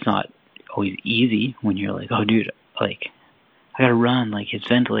 it's not always easy when you're like, oh, dude, like, I got to run, like his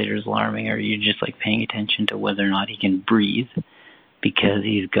ventilator's alarming, or you're just like paying attention to whether or not he can breathe because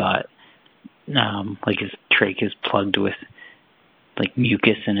he's got, like his trach is plugged with like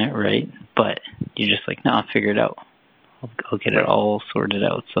mucus in it, right? But you're just like, no, I'll figure it out. I'll get it all sorted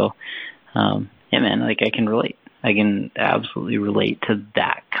out. So, yeah, man, like I can relate. I can absolutely relate to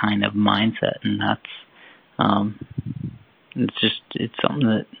that kind of mindset, and that's, it's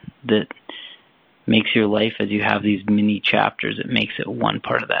something that makes your life, as you have these mini chapters, it makes it one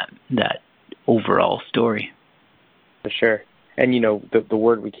part of that overall story. For sure. And, the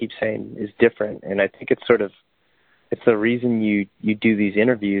word we keep saying is different. And I think it's the reason you do these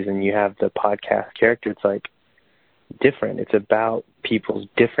interviews and you have the podcast character. It's like different. It's about people's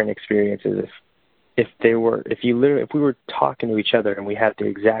different experiences. If we were talking to each other and we had the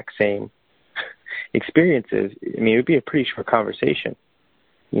exact same experiences, it would be a pretty short conversation.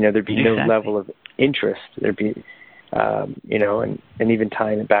 There'd be no level of interest. There'd be, and even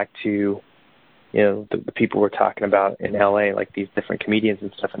tying it back to, the people we're talking about in LA, like these different comedians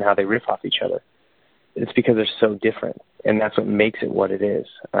and stuff, and how they riff off each other. It's because they're so different, and that's what makes it what it is.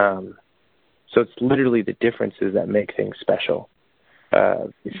 So it's literally the differences that make things special.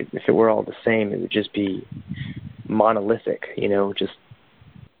 If it were all the same, it would just be monolithic, just,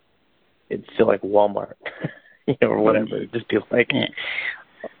 it'd feel like Walmart, or whatever. It'd just be like,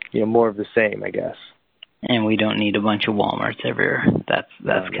 more of the same, I guess. And we don't need a bunch of Walmarts everywhere. That's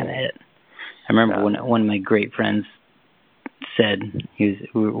kind of it. I remember when one of my great friends said,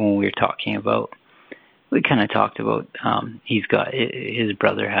 when we were talking about, we kind of talked about, he's got, his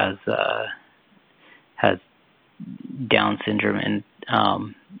brother has Down syndrome, and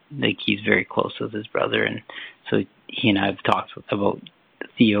like he's very close with his brother, and so he and I have talked about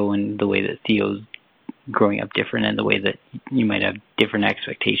Theo and the way that Theo's growing up different, and the way that you might have different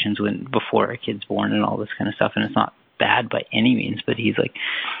expectations before a kid's born and all this kind of stuff. And it's not bad by any means, but he's like,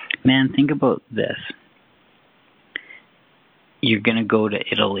 man, think about this. You're going to go to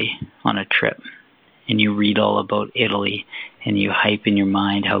Italy on a trip, and you read all about Italy, and you hype in your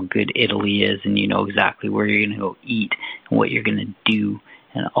mind how good Italy is, and you know exactly where you're going to go eat and what you're going to do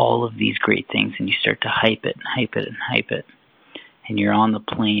and all of these great things, and you start to hype it and hype it and hype it. And you're on the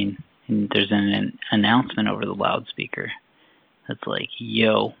plane, and there's an announcement over the loudspeaker that's like,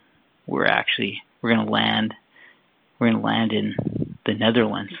 yo, we're going to land in the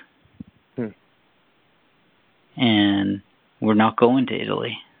Netherlands. And we're not going to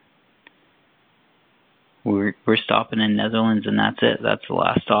Italy. We're stopping in Netherlands, and that's it. That's the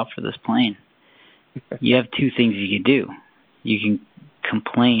last stop for this plane. You have two things you can do. You can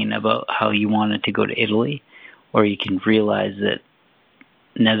complain about how you wanted to go to Italy, or you can realize that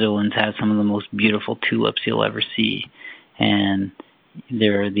Netherlands has some of the most beautiful tulips you'll ever see. And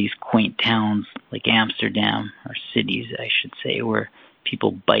there are these quaint towns like Amsterdam, or cities, I should say, where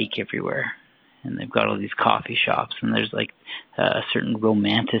people bike everywhere. And they've got all these coffee shops, and there's like a certain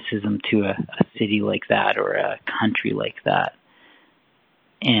romanticism to a city like that or a country like that.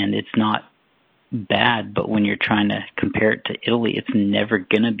 And it's not bad, but when you're trying to compare it to Italy, it's never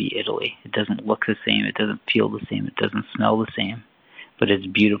going to be Italy. It doesn't look the same. It doesn't feel the same. It doesn't smell the same. But it's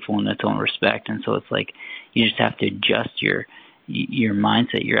beautiful in its own respect. And so it's like you just have to adjust your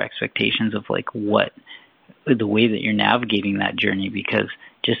mindset, your expectations of like what the way that you're navigating that journey, because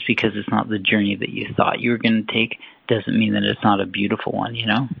just because it's not the journey that you thought you were going to take doesn't mean that it's not a beautiful one, you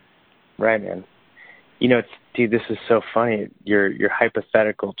know? Right, man. You know, dude, this is so funny. Your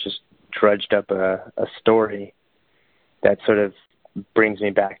hypothetical just drudged up a story that sort of brings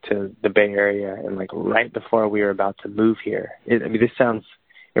me back to the Bay Area, and like right before we were about to move here. It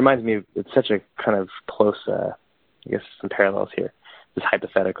reminds me of, it's such a kind of close, I guess some parallels here, this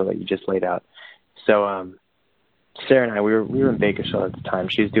hypothetical that you just laid out. So, Sarah and I, we were in Bakersfield at the time.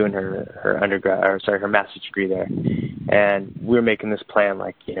 She was doing her master's degree there, and we were making this plan,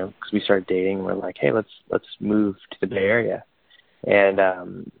 like, you know, because we started dating. We're like, hey, let's move to the Bay Area, and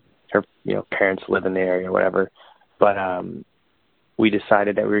her, you know, parents live in the area, or whatever. But we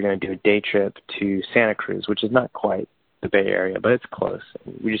decided that we were going to do a day trip to Santa Cruz, which is not quite the Bay Area, but it's close.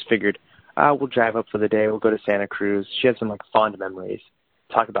 We just figured, we'll drive up for the day. We'll go to Santa Cruz. She had some like fond memories.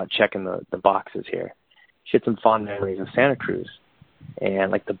 Talk about checking the boxes here. She had some fond memories of Santa Cruz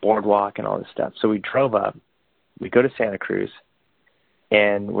and like the boardwalk and all this stuff. So we drove up, we go to Santa Cruz,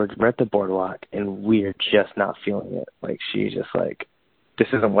 and we're at the boardwalk, and we're just not feeling it. Like, she's just like, this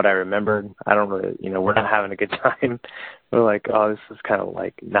isn't what I remembered. I don't really, you know, we're not having a good time. We're like, oh, this is kind of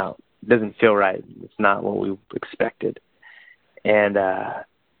like, no, it doesn't feel right. It's not what we expected. And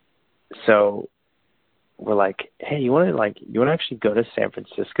so we're like, hey, you want to actually go to San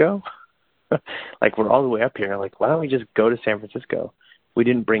Francisco? Like, we're all the way up here. Like, why don't we just go to San Francisco? We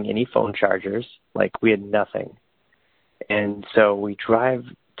didn't bring any phone chargers. Like, we had nothing. And so we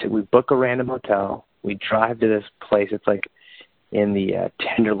book a random hotel. We drive to this place. It's like in the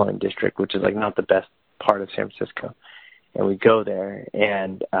Tenderloin district, which is like not the best part of San Francisco. And we go there,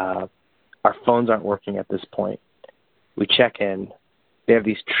 and our phones aren't working at this point. We check in. They have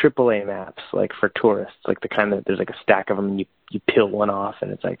these AAA maps, like for tourists, like the kind that there's like a stack of them, and you peel one off,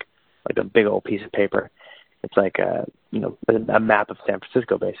 and it's like a big old piece of paper. It's like a map of San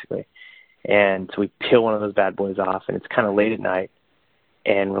Francisco, basically. And so we peel one of those bad boys off, and it's kind of late at night,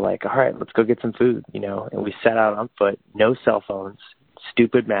 and we're like, all right, let's go get some food, you know. And we set out on foot, no cell phones,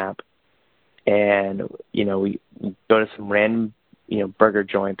 stupid map, and, you know, we go to some random, you know, burger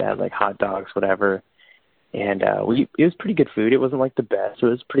joint that had like hot dogs, whatever. And it was pretty good food. It wasn't like the best, but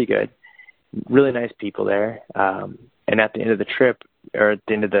it was pretty good. Really nice people there. And at the end of the trip, or at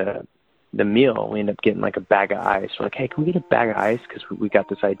the end of the meal, we end up getting like a bag of ice. We're like, hey, can we get a bag of ice? Because we got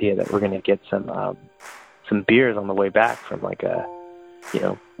this idea that we're going to get some beers on the way back from like a, you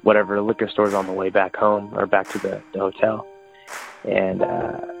know, whatever liquor stores on the way back home or back to the hotel. And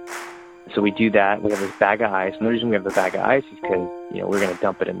so we do that. We have this bag of ice. And the reason we have the bag of ice is because, you know, we're going to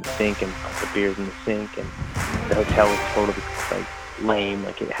dump it in the sink and put the beers in the sink. And the hotel was totally like lame.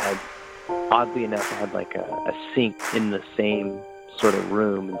 Like, it had, oddly enough, it had like a sink in the same sort of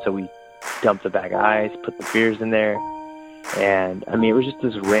room. And so we dumped the bag of ice, put the beers in there. And I mean, it was just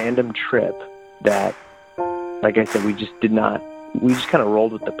this random trip that, like I said, we just kind of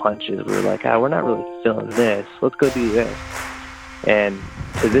rolled with the punches. We were like, we're not really feeling this. Let's go do this. And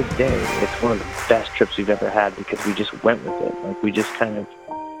to this day, it's one of the best trips we've ever had because we just went with it. Like, we just kind of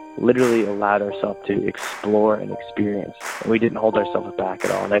literally allowed ourselves to explore and experience. And we didn't hold ourselves back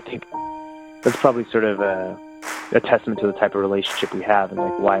at all. And I think that's probably sort of a testament to the type of relationship we have, and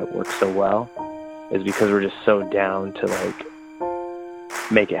like why it works so well is because we're just so down to like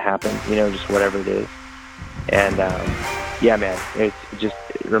make it happen, you know, just whatever it is. And yeah, man, it's just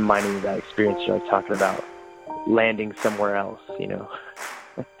reminding me of that experience you're like talking about, landing somewhere else, you know,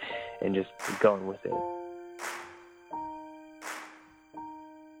 and just going with it.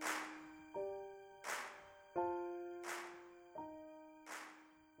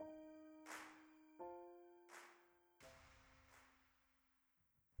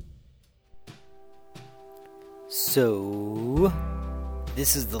 So,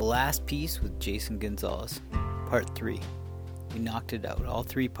 this is the last piece with Jason Gonzalez, part 3. We knocked it out, all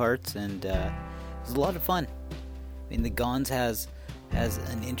 3 parts, and it was a lot of fun. I mean, the Gons has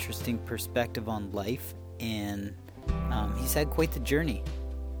an interesting perspective on life, and he's had quite the journey.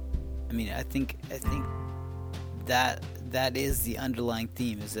 I mean, I think that is the underlying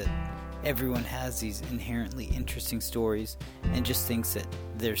theme, is that everyone has these inherently interesting stories and just thinks that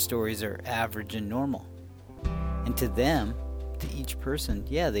their stories are average and normal. And to them, to each person,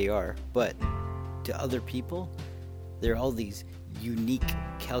 yeah, they are. But to other people, there are all these unique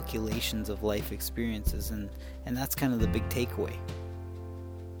calculations of life experiences, and that's kind of the big takeaway.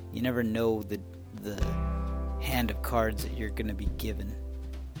 You never know the hand of cards that you're going to be given.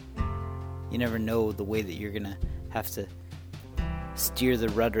 You never know the way that you're going to have to steer the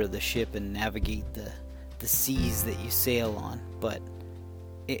rudder of the ship and navigate the seas that you sail on. But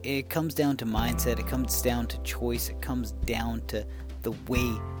it comes down to mindset, it comes down to choice, it comes down to the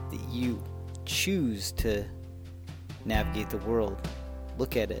way that you choose to navigate the world,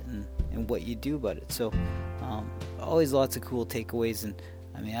 look at it, and what you do about it. So always lots of cool takeaways, and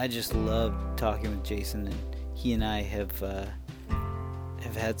I mean, I just love talking with Jason, and he and I have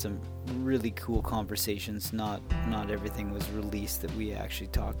had some really cool conversations. Not everything was released that we actually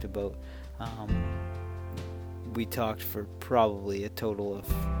talked about. We talked for probably a total of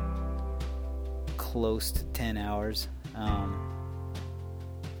close to 10 hours.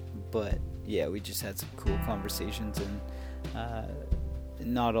 But yeah, we just had some cool conversations, and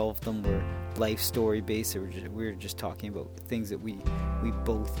not all of them were life story based. We were just talking about things that we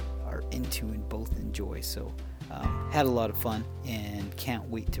both are into and both enjoy. So had a lot of fun, and can't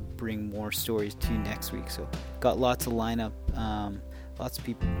wait to bring more stories to you next week. So got lots of lineup. Lots of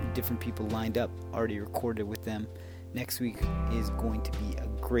people, different people lined up, already recorded with them. Next week is going to be a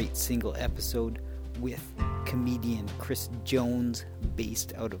great single episode with comedian Chris Jones,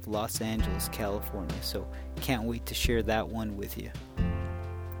 based out of Los Angeles, California. So can't wait to share that one with you.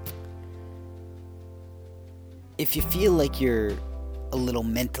 If you feel like you're a little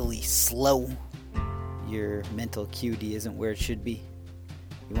mentally slow, your mental acuity isn't where it should be,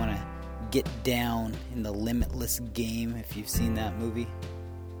 you want to get down in the Limitless game, if you've seen that movie,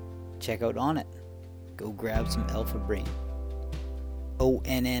 check out Onnit. Go grab some Alpha Brain.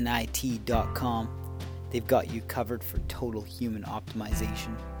 ONNIT.com. They've got you covered for total human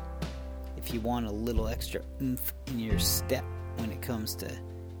optimization. If you want a little extra oomph in your step when it comes to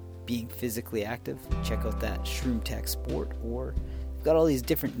being physically active, check out that Shroom Tech Sport, or they've got all these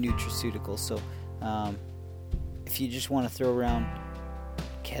different nutraceuticals. So if you just want to throw around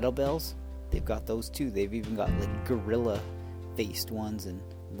kettlebells, they've got those too. They've even got like gorilla faced ones and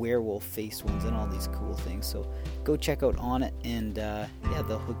werewolf faced ones and all these cool things. So go check out Onnit, and yeah,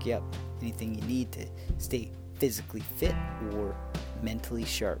 they'll hook you up anything you need to stay physically fit or mentally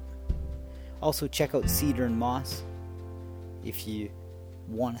sharp. Also check out Cedar and Moss if you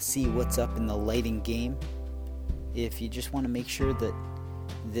want to see what's up in the lighting game. If you just want to make sure that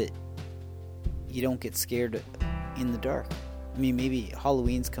you don't get scared in the dark. I mean, maybe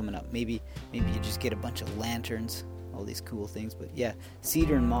Halloween's coming up. Maybe you just get a bunch of lanterns, all these cool things. But yeah,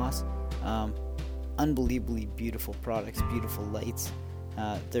 Cedar and Moss, unbelievably beautiful products, beautiful lights.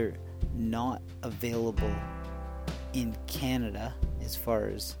 They're not available in Canada as far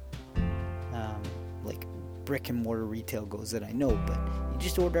as like brick and mortar retail goes that I know, but you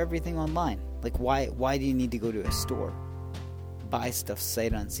just order everything online. Like why do you need to go to a store? Buy stuff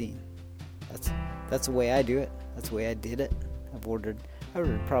sight unseen. That's the way I do it. That's the way I did it. I ordered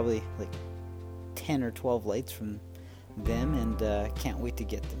probably like 10 or 12 lights from them, and can't wait to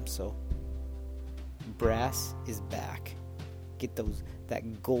get them. So brass is back. Get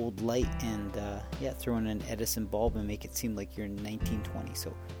that gold light, and yeah, throw in an Edison bulb and make it seem like you're in 1920.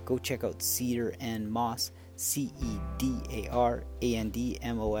 So go check out Cedar and Moss,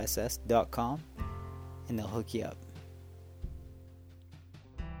 CEDARANDMOSS.com, and they'll hook you up.